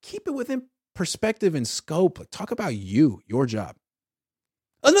 keep it within perspective and scope. Like, talk about your job.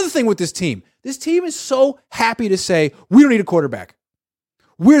 Another thing with this team is so happy to say, we don't need a quarterback.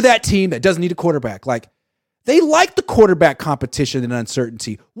 We're that team that doesn't need a quarterback. Like, they like the quarterback competition and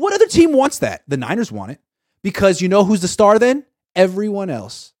uncertainty. What other team wants that? The Niners want it. Because you know who's the star then? Everyone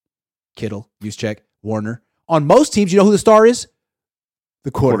else. Kittle, Juszczyk, Warner. On most teams, you know who the star is?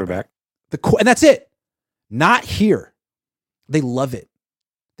 The quarterback. And that's it. Not here. They love it.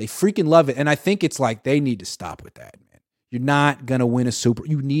 They freaking love it. And I think it's like they need to stop with that, man. You're not going to win a Super.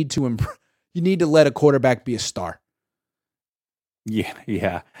 You need to let a quarterback be a star.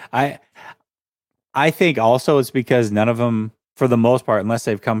 Yeah. I think also it's because none of them, for the most part, unless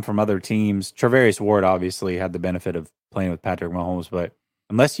they've come from other teams, Travarius Ward obviously had the benefit of playing with Patrick Mahomes, but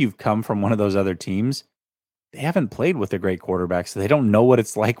unless you've come from one of those other teams, they haven't played with a great quarterback, so they don't know what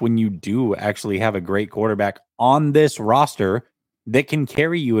it's like when you do actually have a great quarterback on this roster that can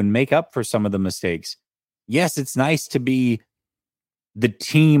carry you and make up for some of the mistakes. Yes, it's nice to be the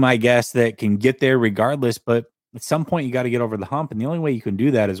team, I guess, that can get there regardless, but at some point you got to get over the hump, and the only way you can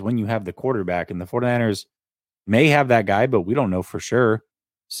do that is when you have the quarterback, and the 49ers may have that guy, but we don't know for sure.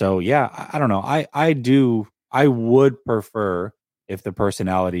 So, yeah, I don't know. I would prefer if the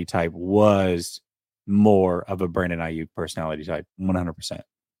personality type was more of a Brandon Ayuk personality type, 100%.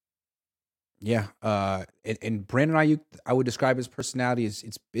 Yeah. And Brandon Ayuk, I would describe his personality as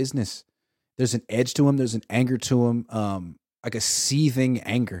it's business. There's an edge to him. There's an anger to him, like a seething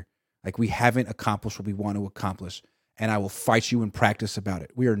anger. Like, we haven't accomplished what we want to accomplish, and I will fight you in practice about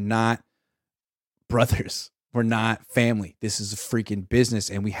it. We are not brothers. We're not family. This is a freaking business,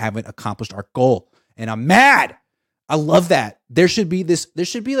 and we haven't accomplished our goal. And I'm mad. I love that. There should be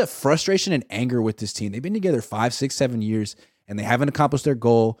that frustration and anger with this team. They've been together 5, 6, 7 years, and they haven't accomplished their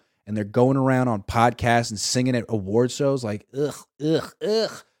goal, and they're going around on podcasts and singing at award shows like, ugh.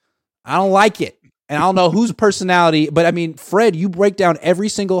 I don't like it. And I don't know whose personality, but I mean, Fred, you break down every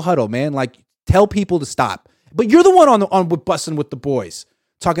single huddle, man. Like, tell people to stop. But you're the one on busting with the boys,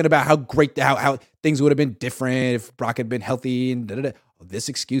 talking about how great, how things would have been different if Brock had been healthy and this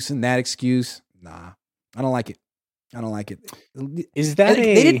excuse and that excuse. Nah, I don't like it. Is that I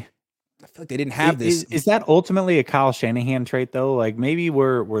feel like they didn't have this. Is that ultimately a Kyle Shanahan trait though? Like, maybe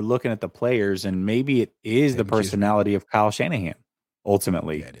we're looking at the players, and maybe it is the personality of Kyle Shanahan.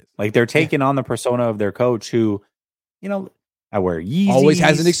 Ultimately, like, they're taking on the persona of their coach, who, I wear Yeezys. Always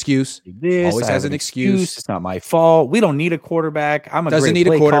has an excuse. Always has an excuse. It's not my fault. We don't need a quarterback. I'm a Doesn't great need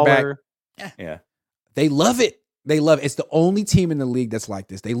play a quarterback. caller. Yeah. They love it. It's the only team in the league that's like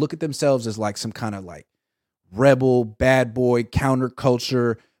this. They look at themselves as like some kind of like rebel, bad boy,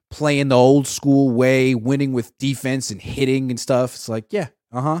 counterculture, playing the old school way, winning with defense and hitting and stuff. It's like,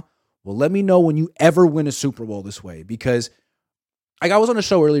 well, let me know when you ever win a Super Bowl this way, because like, I was on a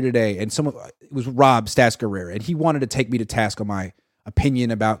show earlier today, and it was Rob Stats Guerrera, and he wanted to take me to task on my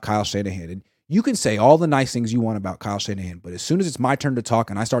opinion about Kyle Shanahan. And you can say all the nice things you want about Kyle Shanahan, but as soon as it's my turn to talk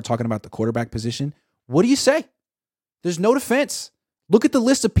and I start talking about the quarterback position, what do you say? There's no defense. Look at the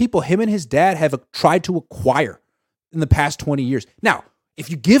list of people him and his dad have tried to acquire in the past 20 years. Now, if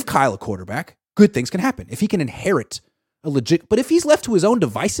you give Kyle a quarterback, good things can happen. If he can inherit a legit, but if he's left to his own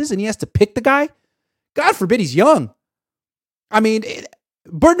devices and he has to pick the guy, God forbid he's young. I mean,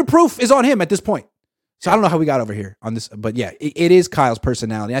 burden of proof is on him at this point. So I don't know how we got over here on this, but yeah, it is Kyle's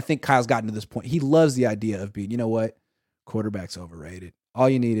personality. I think Kyle's gotten to this point. He loves the idea of being, you know what? Quarterback's overrated. All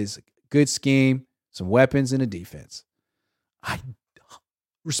you need is a good scheme, some weapons, and a defense. I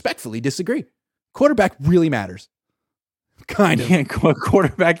respectfully disagree. Quarterback really matters. Kind of. Yeah,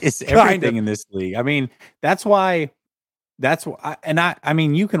 quarterback is everything in this league. I mean, that's why, I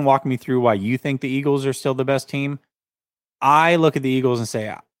mean, you can walk me through why you think the Eagles are still the best team. I look at the Eagles and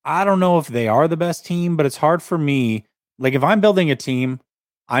say, I don't know if they are the best team, but it's hard for me. Like, if I'm building a team,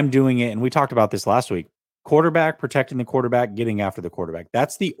 I'm doing it. And we talked about this last week. Quarterback, protecting the quarterback, getting after the quarterback.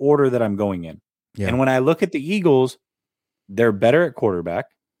 That's the order that I'm going in. Yeah. And when I look at the Eagles, they're better at quarterback.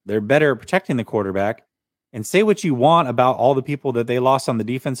 They're better at protecting the quarterback. And say what you want about all the people that they lost on the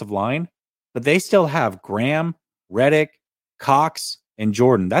defensive line, but they still have Graham, Reddick, Cox, and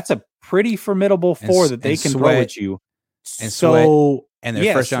Jordan. That's a pretty formidable four that they can throw at you. And so, and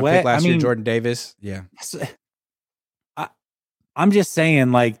their first round pick last year, Jordan Davis. Yeah. I'm just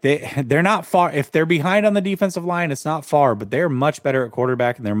saying, like, they're not far. If they're behind on the defensive line, it's not far, but they're much better at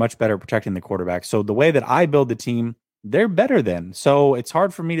quarterback, and they're much better at protecting the quarterback. So the way that I build the team, they're better than. So it's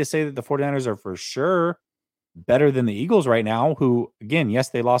hard for me to say that the 49ers are for sure better than the Eagles right now, who, again, yes,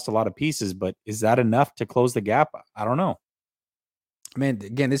 they lost a lot of pieces, but is that enough to close the gap? I don't know. Man,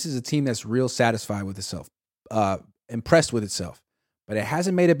 again, this is a team that's real satisfied with itself, impressed with itself, but it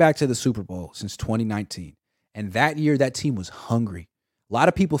hasn't made it back to the Super Bowl since 2019. And that year, that team was hungry. A lot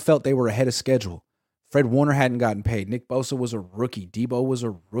of people felt they were ahead of schedule. Fred Warner hadn't gotten paid. Nick Bosa was a rookie. Debo was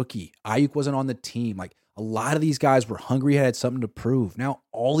a rookie. Ayuk wasn't on the team. Like, a lot of these guys were hungry, had something to prove. Now,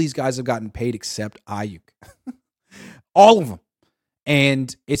 all these guys have gotten paid except Ayuk. All of them.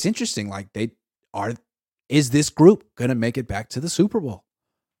 And it's interesting. Like, is this group going to make it back to the Super Bowl?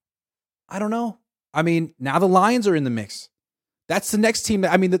 I don't know. I mean, now the Lions are in the mix. That's the next team.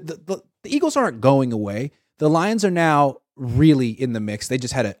 The Eagles aren't going away. The Lions are now really in the mix. They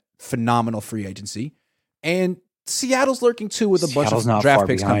just had a phenomenal free agency. And Seattle's lurking too with a bunch of draft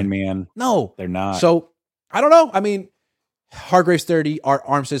picks behind, coming. Man. No, they're not. So I don't know. I mean, Hargrave's 30,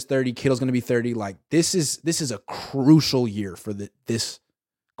 Armstead's 30, Kittle's going to be 30. Like, this is a crucial year for this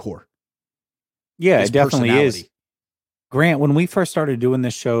core. Yeah, it definitely is. Grant, when we first started doing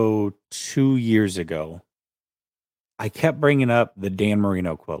this show 2 years ago, I kept bringing up the Dan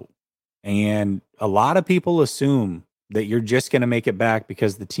Marino quote. And a lot of people assume that you're just going to make it back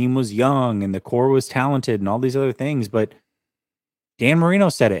because the team was young and the core was talented and all these other things. But Dan Marino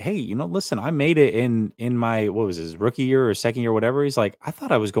said it. Hey, listen, I made it in my, what was his rookie year or second year, whatever. He's like, I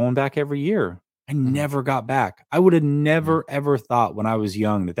thought I was going back every year. I never got back. I would have never, ever thought when I was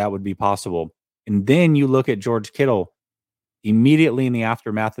young that would be possible. And then you look at George Kittle immediately in the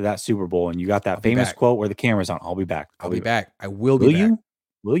aftermath of that Super Bowl, and you got that famous quote where the camera's on. I'll be back. I'll be back. I will be back.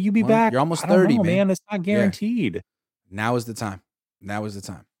 Will you be back? You're almost 30, man. It's not guaranteed. Yeah. Now is the time.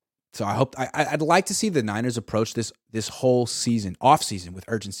 So I hope I'd like to see the Niners approach this whole season, off season, with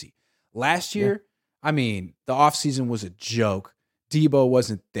urgency. Last year, I mean, the off season was a joke. Debo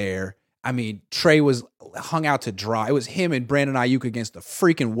wasn't there. I mean, Trey was hung out to dry. It was him and Brandon Ayuk against the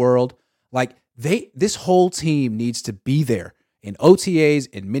freaking world. Like, this whole team needs to be there in OTAs,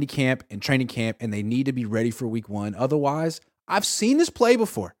 in minicamp, in training camp, and they need to be ready for week 1. Otherwise, I've seen this play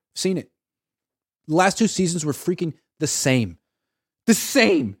before. Seen it. The last 2 seasons were freaking the same. The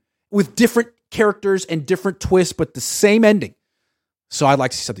same. With different characters and different twists, but the same ending. So I'd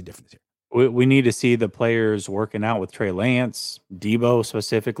like to see something different here. We need to see the players working out with Trey Lance, Debo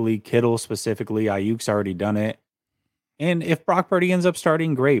specifically, Kittle specifically. Ayuk's already done it. And if Brock Purdy ends up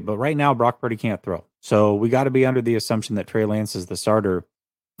starting, great. But right now, Brock Purdy can't throw. So we got to be under the assumption that Trey Lance is the starter.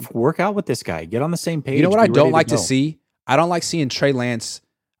 Work out with this guy. Get on the same page. You know what I don't like to see? I don't like seeing Trey Lance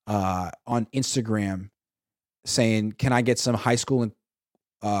on Instagram saying, can I get some high school and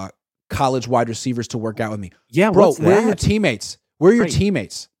college wide receivers to work out with me? Yeah, bro, where are your teammates? Where are your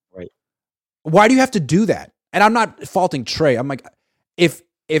teammates? Right. Why do you have to do that? And I'm not faulting Trey. I'm like, if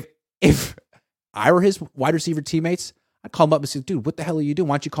I were his wide receiver teammates, I'd call him up and say, dude, what the hell are you doing?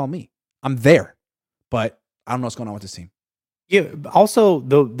 Why don't you call me? I'm there. But I don't know what's going on with this team. Yeah. Also,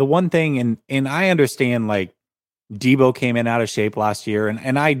 the one thing, and I understand, like, Debo came in out of shape last year,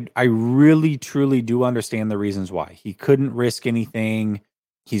 and I really, truly do understand the reasons why. He couldn't risk anything.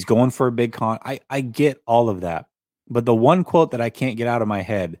 He's going for a big I get all of that. But the one quote that I can't get out of my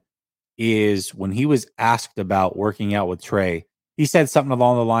head is when he was asked about working out with Trey, he said something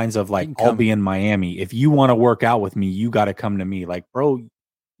along the lines of, like, I'll be in Miami. If you want to work out with me, you got to come to me. Like, bro,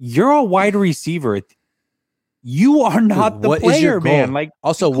 you're a wide receiver. You are not the player, man. Like,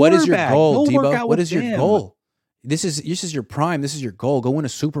 also, what is your goal, Debo? What is your goal? This is your prime. This is your goal. Go win a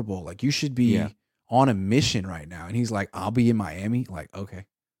Super Bowl. Like, you should be on a mission right now. And he's like, I'll be in Miami. Like, okay,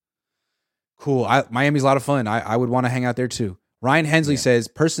 cool. Miami's a lot of fun. I would want to hang out there too. Ryan Hensley says,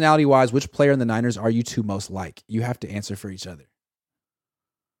 personality wise, which player in the Niners are you two most like? You have to answer for each other.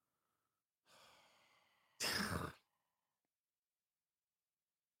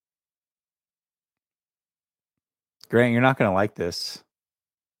 Grant, you're not going to like this.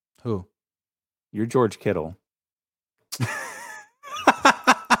 Who? You're George Kittle.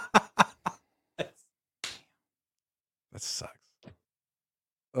 That sucks.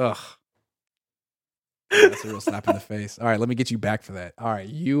 Ugh. That's a real slap in the face. All right, let me get you back for that. All right,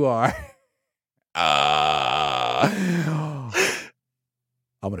 you are. I'm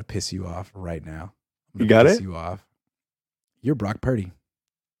gonna piss you off right now. You got it? You off. You're Brock Purdy.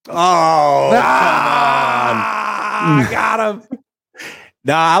 Oh, I got him.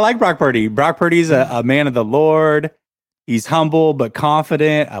 No, I like Brock Purdy. Brock Purdy's a man of the Lord. He's humble but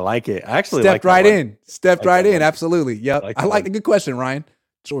confident. I like it. I actually stepped like right in. Stepped right in. Absolutely. Yep. I like the good question, Ryan.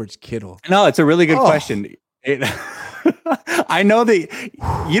 George Kittle. No, it's a really good question. I know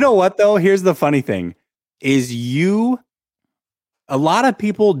that. You know what though? Here's the funny thing: is you a lot of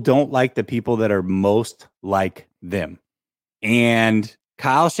people don't like the people that are most like them. And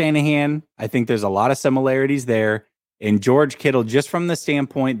Kyle Shanahan, I think there's a lot of similarities there. And George Kittle, just from the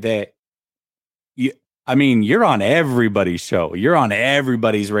standpoint that you're on everybody's show. You're on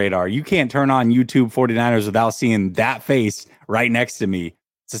everybody's radar. You can't turn on YouTube 49ers without seeing that face right next to me.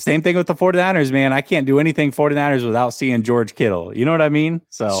 It's the same thing with the 49ers, man. I can't do anything 49ers without seeing George Kittle. You know what I mean?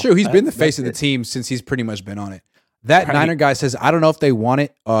 So it's true. He's been the face of the team since he's pretty much been on it. That right. Niner guy says, I don't know if they want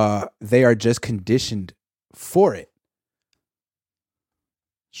it. They are just conditioned for it.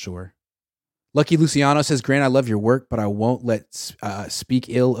 Sure. Lucky Luciano says, Grant, I love your work, but I won't let speak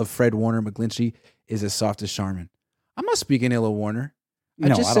ill of Fred Warner. McGlinchey is as soft as Charmin. I'm not speaking ill of Warner. I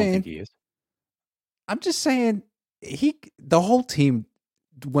don't think he is. I'm just saying the whole team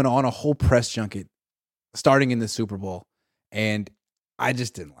went on a whole press junket starting in the Super Bowl, and I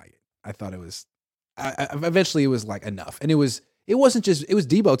just didn't like it. I thought it was eventually it was like enough. And it wasn't just, it was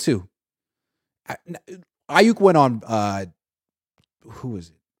Debo too. Ayuk went on who was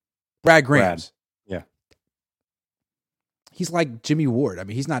it? Brad Grahams. Yeah. He's like Jimmy Ward. I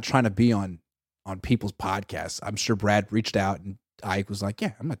mean, he's not trying to be on people's podcasts. I'm sure Brad reached out and Ayuk was like,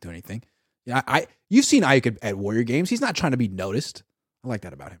 yeah, I'm not doing anything. Yeah, you've seen Ayuk at Warrior games. He's not trying to be noticed. I like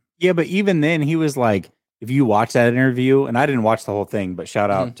that about him. Yeah, but even then he was like, if you watch that interview, and I didn't watch the whole thing, but shout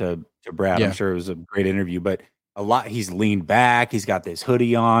out to Brad. Yeah. I'm sure it was a great interview, but he's leaned back. He's got this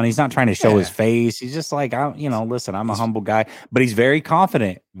hoodie on. He's not trying to show his face. He's just like, listen, I'm a humble guy, but he's very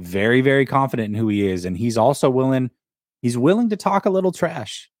confident, very, very confident in who he is. And he's also willing to talk a little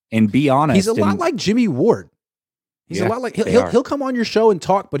trash and be honest. He's a lot like Jimmy Ward. He's a lot like, he'll come on your show and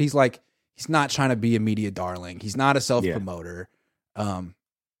talk, but he's like, he's not trying to be a media darling. He's not a self-promoter.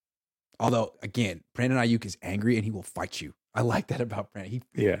 Although again, Brandon Ayuk is angry and he will fight you. I like that about Brandon.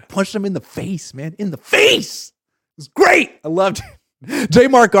 He punched him in the face, man. In the face. It was great. I loved it. J.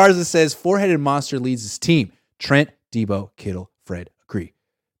 Mark Garza says, four-headed monster leads his team. Trent, Debo, Kittle, Fred, agree.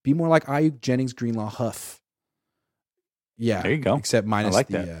 Be more like Ayuk, Jennings, Greenlaw, Huff. Yeah. There you go. Except minus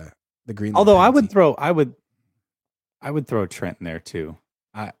the Greenlaw. Although penalty. I would throw Trent in there too.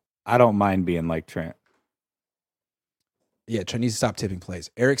 I don't mind being like Trent. Yeah, Trent needs to stop tipping plays.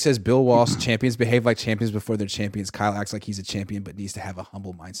 Eric says, Bill Walsh, champions behave like champions before they're champions. Kyle acts like he's a champion, but needs to have a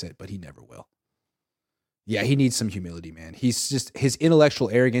humble mindset, but he never will. Yeah, he needs some humility, man. His intellectual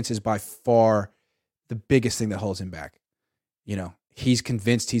arrogance is by far the biggest thing that holds him back. He's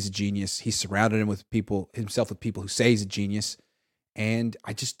convinced he's a genius. He's surrounded himself with people who say he's a genius. And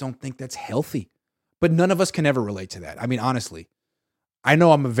I just don't think that's healthy. But none of us can ever relate to that. I mean, honestly, I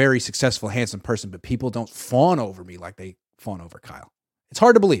know I'm a very successful, handsome person, but people don't fawn over me like they fawn over Kyle. It's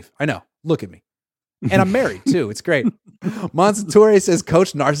hard to believe. I know. Look at me. And I'm married too. It's great. Monsatori says,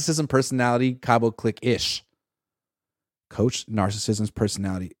 Coach Narcissism Personality, Cabo Click-ish. Coach Narcissism's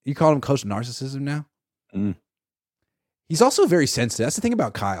Personality. You call him Coach Narcissism now? Mm. He's also very sensitive. That's the thing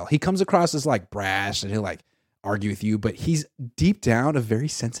about Kyle. He comes across as like brash and he'll like argue with you, but he's deep down a very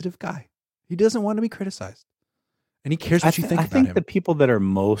sensitive guy. He doesn't want to be criticized. And he cares what you think about him. I think the people that are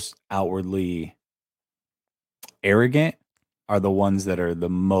most outwardly arrogant are the ones that are the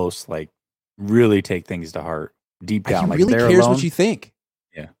most like really take things to heart deep down. He really cares what you think.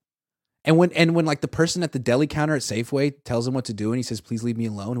 Yeah. And when like the person at the deli counter at Safeway tells him what to do and he says, please leave me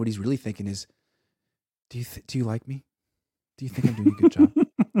alone, what he's really thinking is, do you like me? Do you think I'm doing a good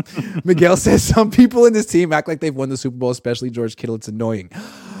job? Miguel says, some people in this team act like they've won the Super Bowl, especially George Kittle. It's annoying.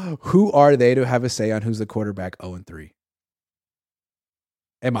 Who are they to have a say on who's the quarterback? 0-3.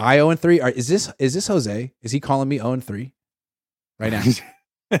 Am I 0-3? Is this Jose? Is he calling me 0-3 right now?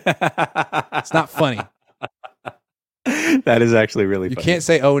 It's not funny. That is actually really funny. You can't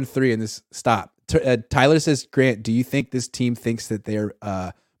say 0-3 in this. Stop. Tyler says, Grant, do you think this team thinks that their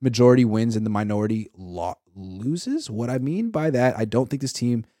majority wins and the minority loses? What I mean by that, I don't think this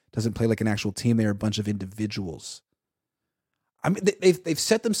team doesn't play like an actual team. They're a bunch of individuals. I mean, they've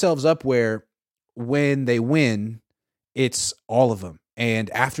set themselves up where when they win, it's all of them.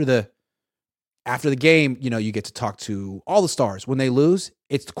 And after the game, you get to talk to all the stars. When they lose,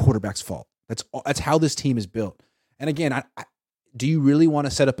 it's the quarterback's fault. That's how this team is built. And again, do you really want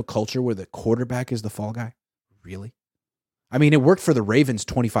to set up a culture where the quarterback is the fall guy? Really? I mean, it worked for the Ravens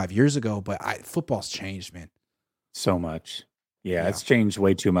 25 years ago, but football's changed, man. So much. Yeah, it's changed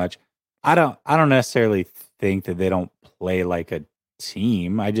way too much. I don't necessarily think that they don't play like a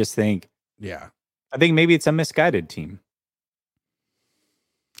team. I just think, I think maybe it's a misguided team.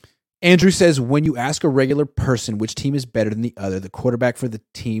 Andrew says, when you ask a regular person which team is better than the other, the quarterback for the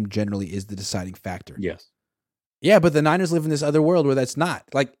team generally is the deciding factor. Yes. Yeah, but the Niners live in this other world where that's not.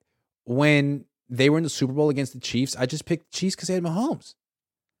 Like, when they were in the Super Bowl against the Chiefs. I just picked the Chiefs because they had Mahomes.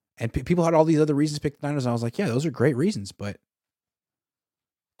 And people had all these other reasons to pick the Niners. And I was like, yeah, those are great reasons. But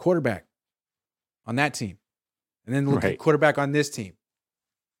quarterback on that team. And then look at quarterback on this team.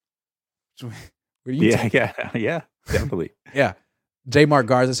 So, where do you take? Yeah, definitely. Yeah. J. Mark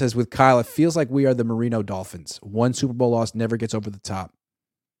Garza says, with Kyle, it feels like we are the Marino Dolphins. One Super Bowl loss never gets over the top.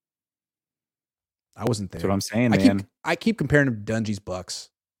 I wasn't there. That's what I'm saying, man. I keep comparing him to Dungy's Bucks.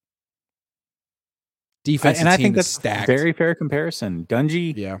 Defense and I think that's stacked. Very fair comparison.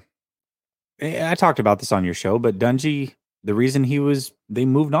 Dungy. Yeah. I talked about this on your show, but Dungy, the reason they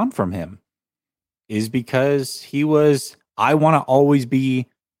moved on from him is because he was, I want to always be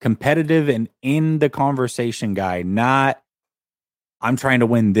competitive and in the conversation guy, not I'm trying to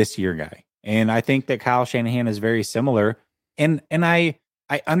win this year guy. And I think that Kyle Shanahan is very similar. And I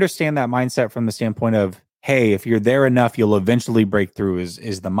understand that mindset from the standpoint of, hey, if you're there enough, you'll eventually break through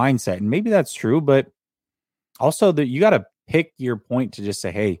is the mindset. And maybe that's true, but also that you got to pick your point to just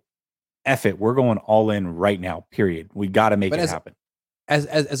say, hey, F it, we're going all in right now, period. We got to make it happen.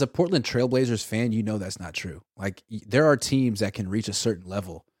 As a Portland Trailblazers fan, you know that's not true. Like, there are teams that can reach a certain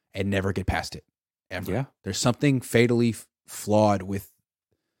level and never get past it, ever. Yeah. There's something fatally flawed with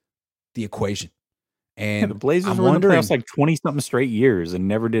the equation. And the Blazers were in the playoffs like 20-something straight years and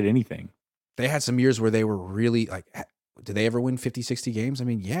never did anything. They had some years where they were really like, did they ever win 50, 60 games? I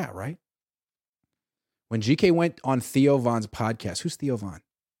mean, yeah, right? When GK went on Theo Von's podcast, who's Theo Von?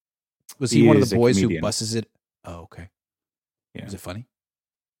 Was he one of the boys who busses it? Oh, okay. Yeah. Was it funny?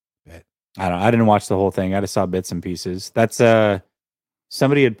 Bet. I didn't watch the whole thing. I just saw bits and pieces. That's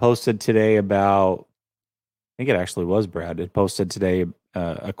somebody had posted today about, I think it actually was Brad. It posted today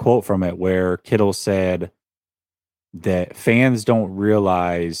a quote from it where Kittle said that fans don't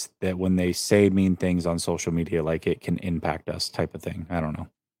realize that when they say mean things on social media, like it can impact us type of thing. I don't know.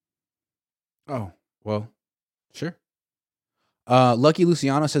 Oh, well, sure. Lucky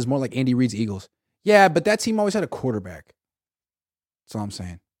Luciano says more like Andy Reid's Eagles. Yeah, but that team always had a quarterback. That's all I'm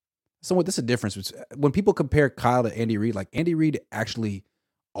saying. So this is a difference. When people compare Kyle to Andy Reid, like Andy Reid actually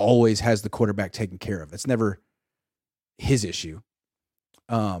always has the quarterback taken care of. That's never his issue.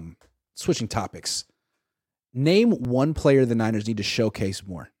 Switching topics. Name one player the Niners need to showcase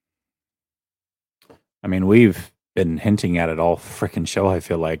more. I mean, we've been hinting at it all freaking show. I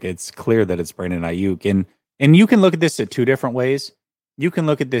feel like it's clear that it's Brandon Ayuk. And you can look at this at two different ways. You can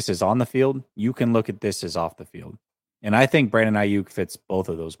look at this as on the field. You can look at this as off the field. And I think Brandon Ayuk fits both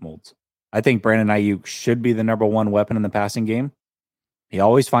of those molds. I think Brandon Ayuk should be the number one weapon in the passing game. He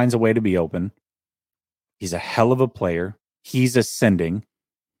always finds a way to be open. He's a hell of a player. He's ascending.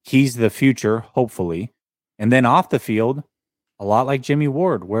 He's the future, hopefully. And then off the field, a lot like Jimmy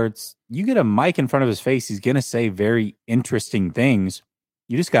Ward, where it's you get a mic in front of his face, he's going to say very interesting things.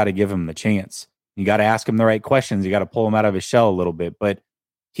 You just got to give him the chance. You got to ask him the right questions. You got to pull him out of his shell a little bit. But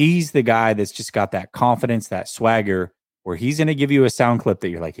he's the guy that's just got that confidence, that swagger, where he's going to give you a sound clip that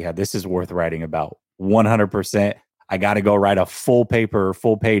you're like, yeah, this is worth writing about. 100%. I got to go write a full paper or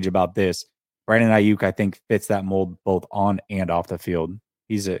full page about this. Brandon Ayuk, I think, fits that mold both on and off the field.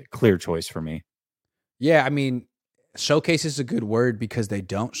 He's a clear choice for me. Yeah, I mean, showcase is a good word because they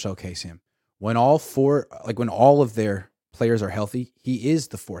don't showcase him. When all of their players are healthy, he is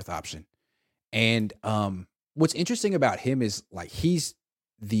the fourth option. And what's interesting about him is like he's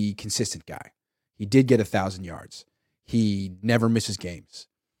the consistent guy. He did get 1,000 yards. He never misses games.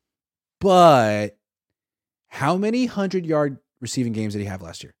 But how many 100-yard receiving games did he have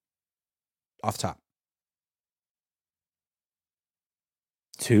last year? Off top.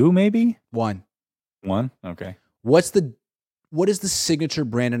 2, maybe? 1. 1? Okay. What is the signature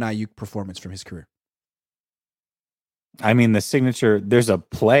Brandon Ayuk performance from his career? I mean, the signature, there's a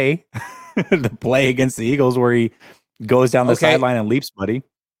play, the play against the Eagles where he goes down the sideline and leaps, buddy.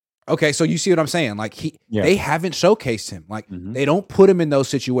 Okay, so you see what I'm saying? Like they haven't showcased him. Like they don't put him in those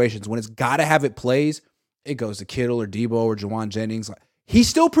situations when it's got to have it plays. It goes to Kittle or Debo or Jawan Jennings. Like, he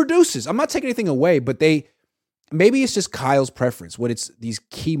still produces. I'm not taking anything away, but maybe it's just Kyle's preference. When it's these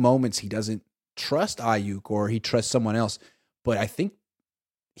key moments, he doesn't trust Ayuk or he trusts someone else. But I think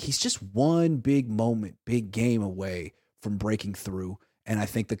he's just one big moment, big game away from breaking through. And I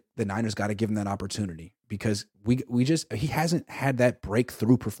think the Niners got to give him that opportunity because he hasn't had that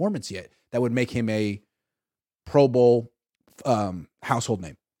breakthrough performance yet that would make him a Pro Bowl household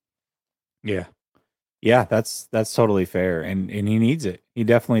name. Yeah. Yeah, that's totally fair. And he needs it. He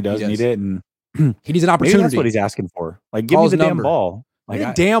definitely does need it. And he needs an opportunity. Maybe that's what he's asking for. Like, give me the damn ball.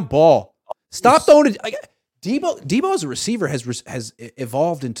 Like, damn ball. Stop throwing it. Like, Debo as a receiver has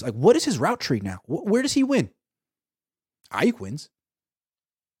evolved into like, what is his route tree now? Where does he win? Ayuk wins.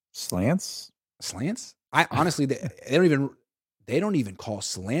 Slants? Slants? I honestly, they don't even call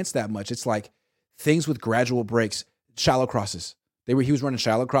slants that much. It's like things with gradual breaks, shallow crosses. He was running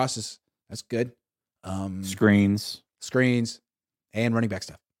shallow crosses. That's good. Screens, and running back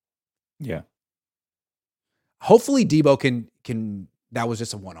stuff. Yeah. Hopefully Debo can. That was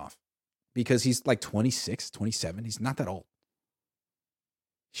just a one-off because he's like 26, 27. He's not that old.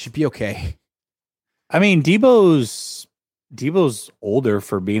 Should be okay. I mean, Debo's older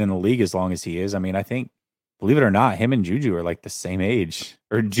for being in the league as long as he is. I mean, I think, believe it or not, him and Juju are like the same age.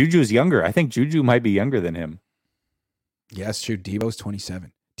 Or Juju's younger. I think Juju might be younger than him. Yeah, that's true. Debo's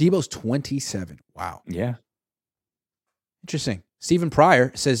 27. Debo's 27. Wow. Yeah. Interesting. Stephen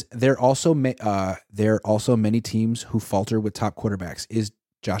Pryor says there are also many teams who falter with top quarterbacks. Is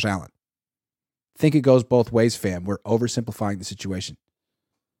Josh Allen? Think it goes both ways, fam. We're oversimplifying the situation.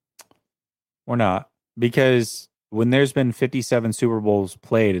 We're not. Because when there's been 57 Super Bowls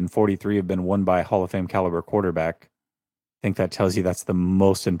played and 43 have been won by a Hall of Fame caliber quarterback, I think that tells you that's the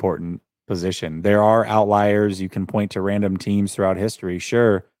most important position. There are outliers. You can point to random teams throughout history,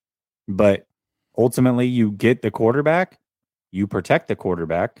 sure. But ultimately, you get the quarterback, you protect the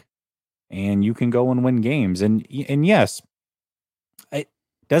quarterback, and you can go and win games. And yes, it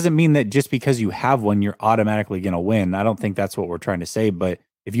doesn't mean that just because you have one, you're automatically going to win. I don't think that's what we're trying to say. But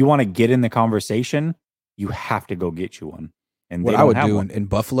if you want to get in the conversation, you have to go get you one. And what I would do in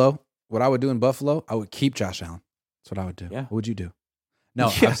Buffalo, I would keep Josh Allen. That's what I would do. Yeah. What would you do? No,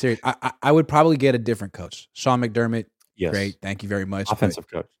 yeah. I'm serious. I would probably get a different coach. Sean McDermott, yes. Great. Thank you very much. Offensive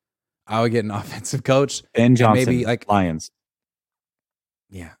coach. I would get an offensive coach. Ben Johnson, maybe like Lions.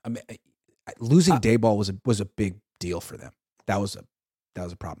 Yeah, I mean, losing Dayball was a big deal for them. That was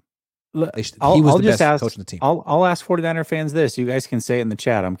a problem. He was the best coach on the team. I'll ask 49er fans this. You guys can say it in the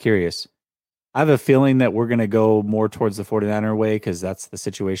chat. I'm curious. I have a feeling that we're going to go more towards the 49er way because that's the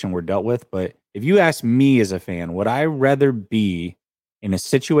situation we're dealt with. But if you ask me as a fan, would I rather be in a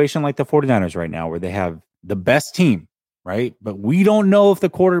situation like the 49ers right now where they have the best team, right? But we don't know if the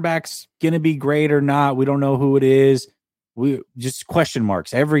quarterback's going to be great or not. We don't know who it is. We just question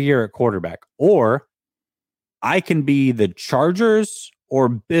marks every year at quarterback. Or I can be the Chargers or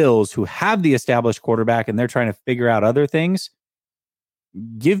Bills who have the established quarterback and they're trying to figure out other things.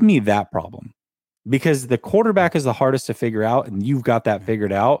 Give me that problem. Because the quarterback is the hardest to figure out, and you've got that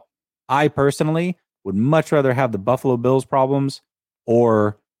figured out. I personally would much rather have the Buffalo Bills problems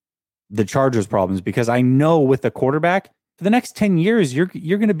or the Chargers problems because I know with the quarterback, for the next 10 years, you're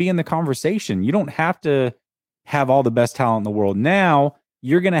going to be in the conversation. You don't have to have all the best talent in the world. Now,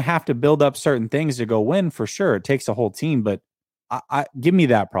 you're going to have to build up certain things to go win for sure. It takes a whole team, but I give me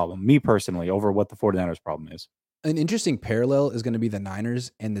that problem, me personally, over what the 49ers problem is. An interesting parallel is going to be the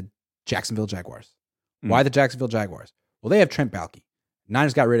Niners and the Jacksonville Jaguars. Why the Jacksonville Jaguars? Well, they have Trent Baalke.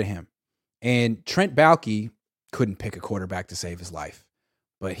 Niners got rid of him. And Trent Baalke couldn't pick a quarterback to save his life.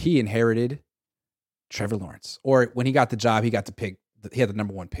 But he inherited Trevor Lawrence. Or when he got the job, he got to pick. He had the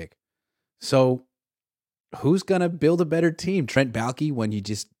number one pick. So who's going to build a better team? Trent Baalke when you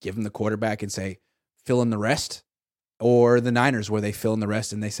just give him the quarterback and say, fill in the rest? Or the Niners where they fill in the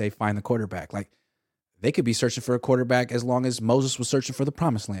rest and they say, find the quarterback? Like, they could be searching for a quarterback as long as Moses was searching for the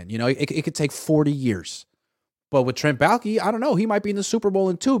promised land. You know, it could take 40 years. But with Trent Baalke, I don't know. He might be in the Super Bowl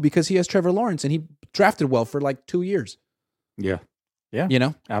in 2 because he has Trevor Lawrence and he drafted well for like 2 years. Yeah. Yeah. You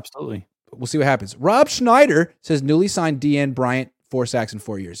know? Absolutely. We'll see what happens. Rob Schneider says newly signed DN Bryant, 4 sacks in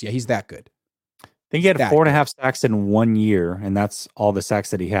 4 years. Yeah, he's that good. I think he had 4.5 sacks in 1 year, and that's all the sacks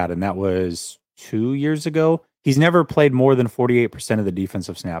that he had. And that was 2 years ago. He's never played more than 48% of the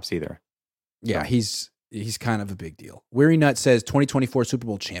defensive snaps either. Yeah, he's kind of a big deal. Weary Nut says 2024 Super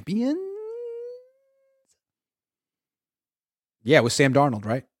Bowl champion. Yeah, with Sam Darnold,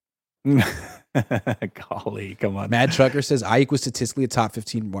 right? Golly, come on. Mad Trucker says Ayuk was statistically a top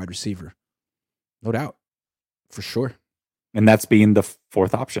 15 wide receiver. No doubt. For sure. And that's being the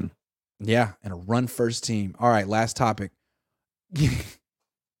fourth option. Yeah, and a run first team. All right, last topic.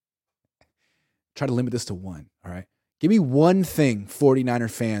 Try to limit this to one, all right? Give me one thing 49er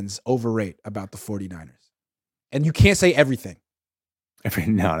fans overrate about the 49ers. And you can't say everything.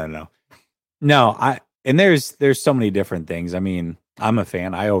 No. No, there's so many different things. I mean, I'm a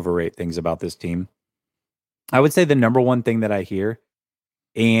fan. I overrate things about this team. I would say the number one thing that I hear,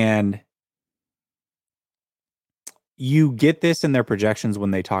 and you get this in their projections when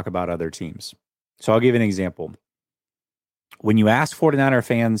they talk about other teams. So I'll give you an example. When you ask 49er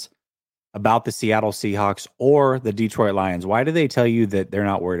fans about the Seattle Seahawks or the Detroit Lions, why do they tell you that they're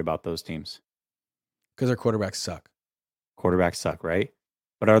not worried about those teams? Because their quarterbacks suck. Quarterbacks suck, right?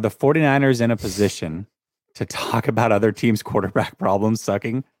 But are the 49ers in a position to talk about other teams' quarterback problems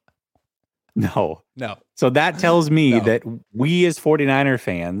sucking? No. No. So that tells me No. that we as 49er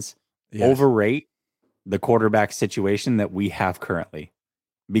fans overrate the quarterback situation that we have currently,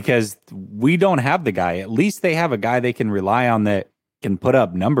 because we don't have the guy. At least they have a guy they can rely on that can put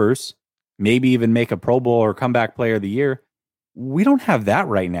up numbers, maybe even make a Pro Bowl or comeback player of the year. We don't have that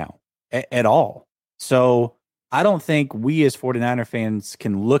right now at all. So I don't think we as 49er fans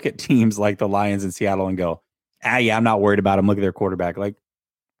can look at teams like the Lions in Seattle and go, yeah, I'm not worried about them. Look at their quarterback. Like,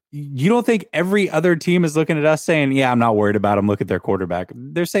 you don't think every other team is looking at us saying, yeah, I'm not worried about them. Look at their quarterback.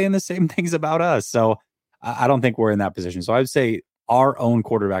 They're saying the same things about us. So I don't think we're in that position. So I would say our own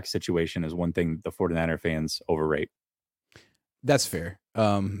quarterback situation is one thing the 49er fans overrate. That's fair.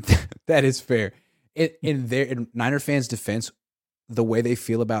 That is fair. In Niner fans' defense, the way they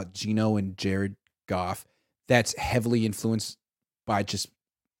feel about Geno and Jared Goff, that's heavily influenced by just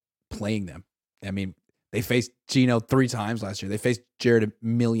playing them. I mean, they faced Geno 3 times last year. They faced Jared a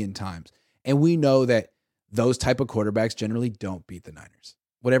million times. And we know that those type of quarterbacks generally don't beat the Niners,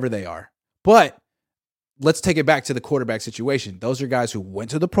 whatever they are. But let's take it back to the quarterback situation. Those are guys who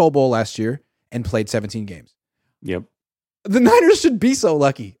went to the Pro Bowl last year and played 17 games. Yep. The Niners should be so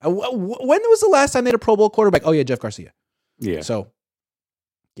lucky. When was the last time they had a Pro Bowl quarterback? Oh, yeah, Jeff Garcia. Yeah. So,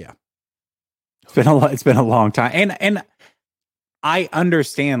 yeah. It's been a long time. And I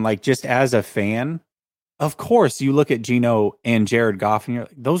understand, like, just as a fan, of course, you look at Geno and Jared Goff and you're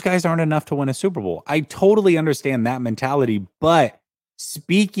like, those guys aren't enough to win a Super Bowl. I totally understand that mentality. But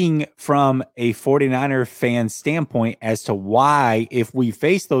speaking from a 49er fan standpoint as to why, if we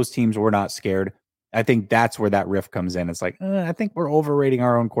face those teams, we're not scared, I think that's where that riff comes in. It's like, I think we're overrating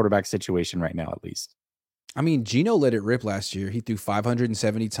our own quarterback situation right now, at least. I mean, Geno let it rip last year. He threw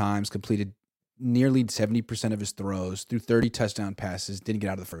 570 times, completed nearly 70% of his throws, threw 30 touchdown passes, didn't get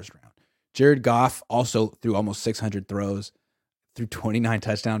out of the first round. Jared Goff also threw almost 600 throws, threw 29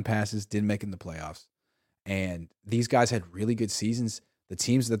 touchdown passes, didn't make it in the playoffs. And these guys had really good seasons. The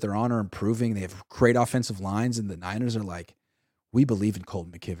teams that they're on are improving. They have great offensive lines, and the Niners are like, we believe in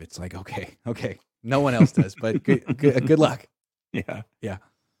Colton McKivitz. It's like, okay. No one else does, but good luck. Yeah,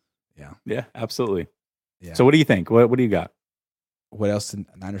 absolutely. Yeah. So what do you think? What do you got? What else do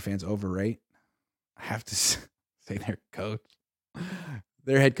Niner fans overrate? I have to say their coach,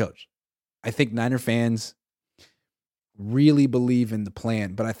 their head coach. I think Niner fans really believe in the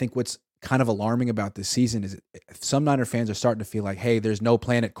plan, but I think what's kind of alarming about this season is some Niner fans are starting to feel like, hey, there's no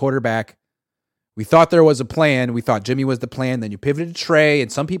plan at quarterback. We thought there was a plan. We thought Jimmy was the plan. Then you pivoted to Trey,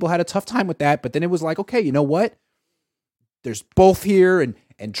 and some people had a tough time with that. But then it was like, okay, you know what? There's both here,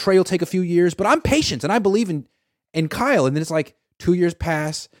 and Trey will take a few years, but I'm patient, and I believe in Kyle. And then it's like 2 years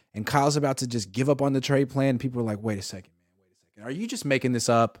pass, and Kyle's about to just give up on the Trey plan. And people are like, wait a second, man. Are you just making this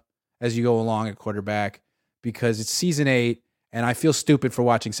up as you go along at quarterback? Because it's season 8, and I feel stupid for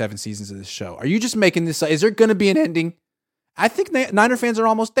watching 7 seasons of this show. Are you just making this up? Is there going to be an ending? I think Niner fans are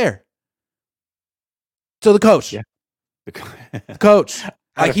almost there. So the coach. Yeah. The coach.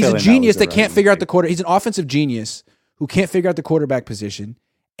 Like, he's a genius that can't figure out the quarter. He's an offensive genius who can't figure out the quarterback position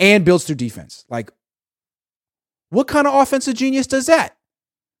and builds through defense. Like, what kind of offensive genius does that?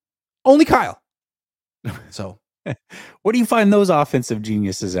 Only Kyle. So, where do you find those offensive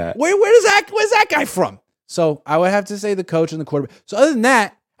geniuses at? Where's that guy from? So I would have to say the coach and the quarterback. So other than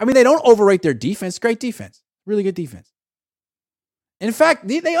that, I mean, they don't overrate their defense. Great defense. Really good defense. In fact,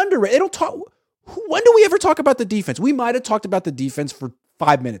 they underrate. They don't talk. When do we ever talk about the defense? We might have talked about the defense for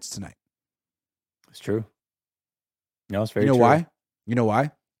 5 minutes tonight. It's true. No, it's very true. Why? You know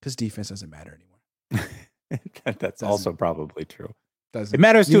why? Because defense doesn't matter anymore. That's also probably true. Doesn't. It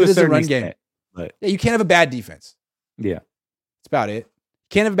matters to a certain run extent. Game. But yeah, you can't have a bad defense. Yeah. That's about it. You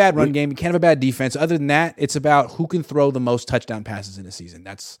can't have a bad run game. You can't have a bad defense. Other than that, it's about who can throw the most touchdown passes in a season.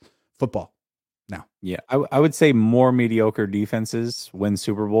 That's football now. Yeah, I would say more mediocre defenses win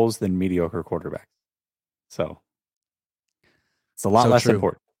Super Bowls than mediocre quarterbacks. So it's a lot less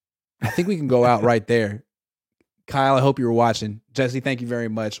important. I think we can go out right there. Kyle, I hope you were watching. Jesse, thank you very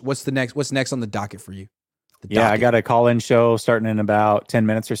much. What's next on the docket for you? I got a call-in show starting in about 10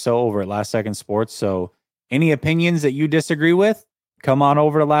 minutes or so over at Last Second Sports. So any opinions that you disagree with, come on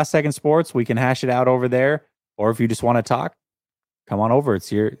over to Last Second Sports. We can hash it out over there. Or if you just want to talk, come on over.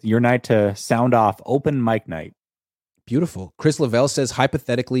 It's your night to sound off. Open mic night. Beautiful. Chris Lavelle says,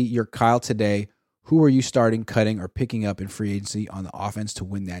 hypothetically, you're Kyle today. Who are you starting, cutting, or picking up in free agency on the offense to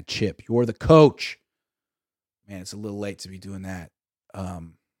win that chip? You're the coach. Man, it's a little late to be doing that.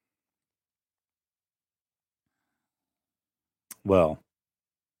 Well,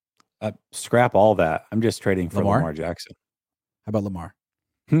 scrap all that. I'm just trading for Lamar Jackson. How about Lamar?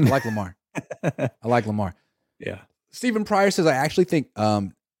 I like Lamar. I like Lamar. Yeah. Stephen Pryor says, I actually think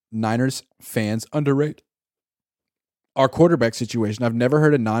Niners fans underrate our quarterback situation. I've never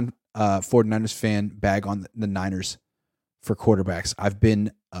heard a non 49ers fan bag on the Niners for quarterbacks. I've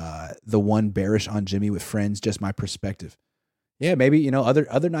been the one bearish on Jimmy with friends, just my perspective. Yeah, maybe,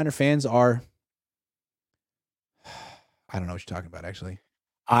 other Niner fans are, I don't know what you're talking about, actually.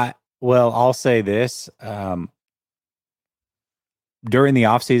 I'll say this. During the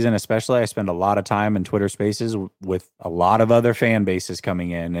offseason, especially, I spend a lot of time in Twitter spaces with a lot of other fan bases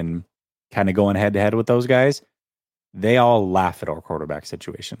coming in and kind of going head to head with those guys. They all laugh at our quarterback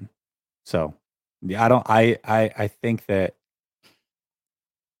situation. So I think that,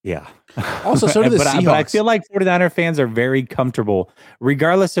 yeah. Also, so do the Seahawks. But I feel like 49er fans are very comfortable,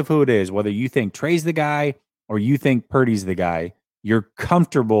 regardless of who it is, whether you think Trey's the guy or you think Purdy's the guy, you're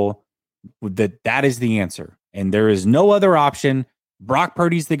comfortable with that is the answer. And there is no other option. Brock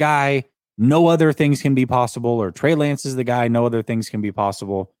Purdy's the guy. No other things can be possible. Or Trey Lance is the guy. No other things can be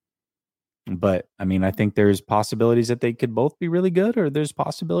possible. But, I mean, I think there's possibilities that they could both be really good, or there's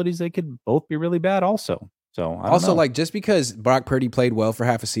possibilities they could both be really bad also. So, I don't know. Like, just because Brock Purdy played well for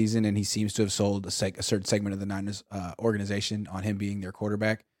half a season and he seems to have sold a certain segment of the Niners organization on him being their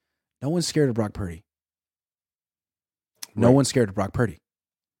quarterback, no one's scared of Brock Purdy. No one's scared of Brock Purdy.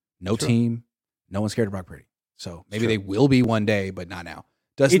 No team, no one's scared of Brock Purdy. So maybe they will be one day, but not now.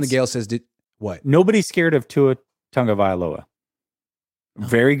 Dustin DeGale says, what? Nobody's scared of Tua Tagovailoa.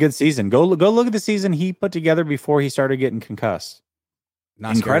 Very good season. Go look at the season he put together before he started getting concussed.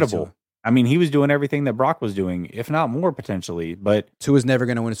 Not incredible. I mean, he was doing everything that Brock was doing, if not more potentially. But Tua's never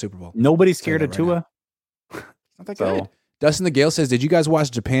going to win a Super Bowl. Nobody's scared of Tua. Not that good. Dustin DeGale says, did you guys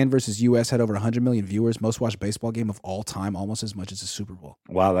watch Japan versus U.S. had over 100 million viewers, most watched baseball game of all time, almost as much as the Super Bowl?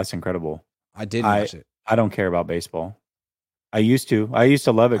 Wow, that's incredible. I did watch it. I don't care about baseball. I used to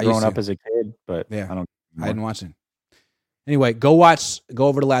love it growing up as a kid, but yeah, I don't. I didn't watch it. Anyway, go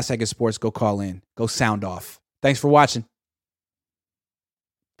over to Last Second Sports, go call in, go sound off. Thanks for watching.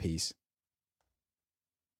 Peace.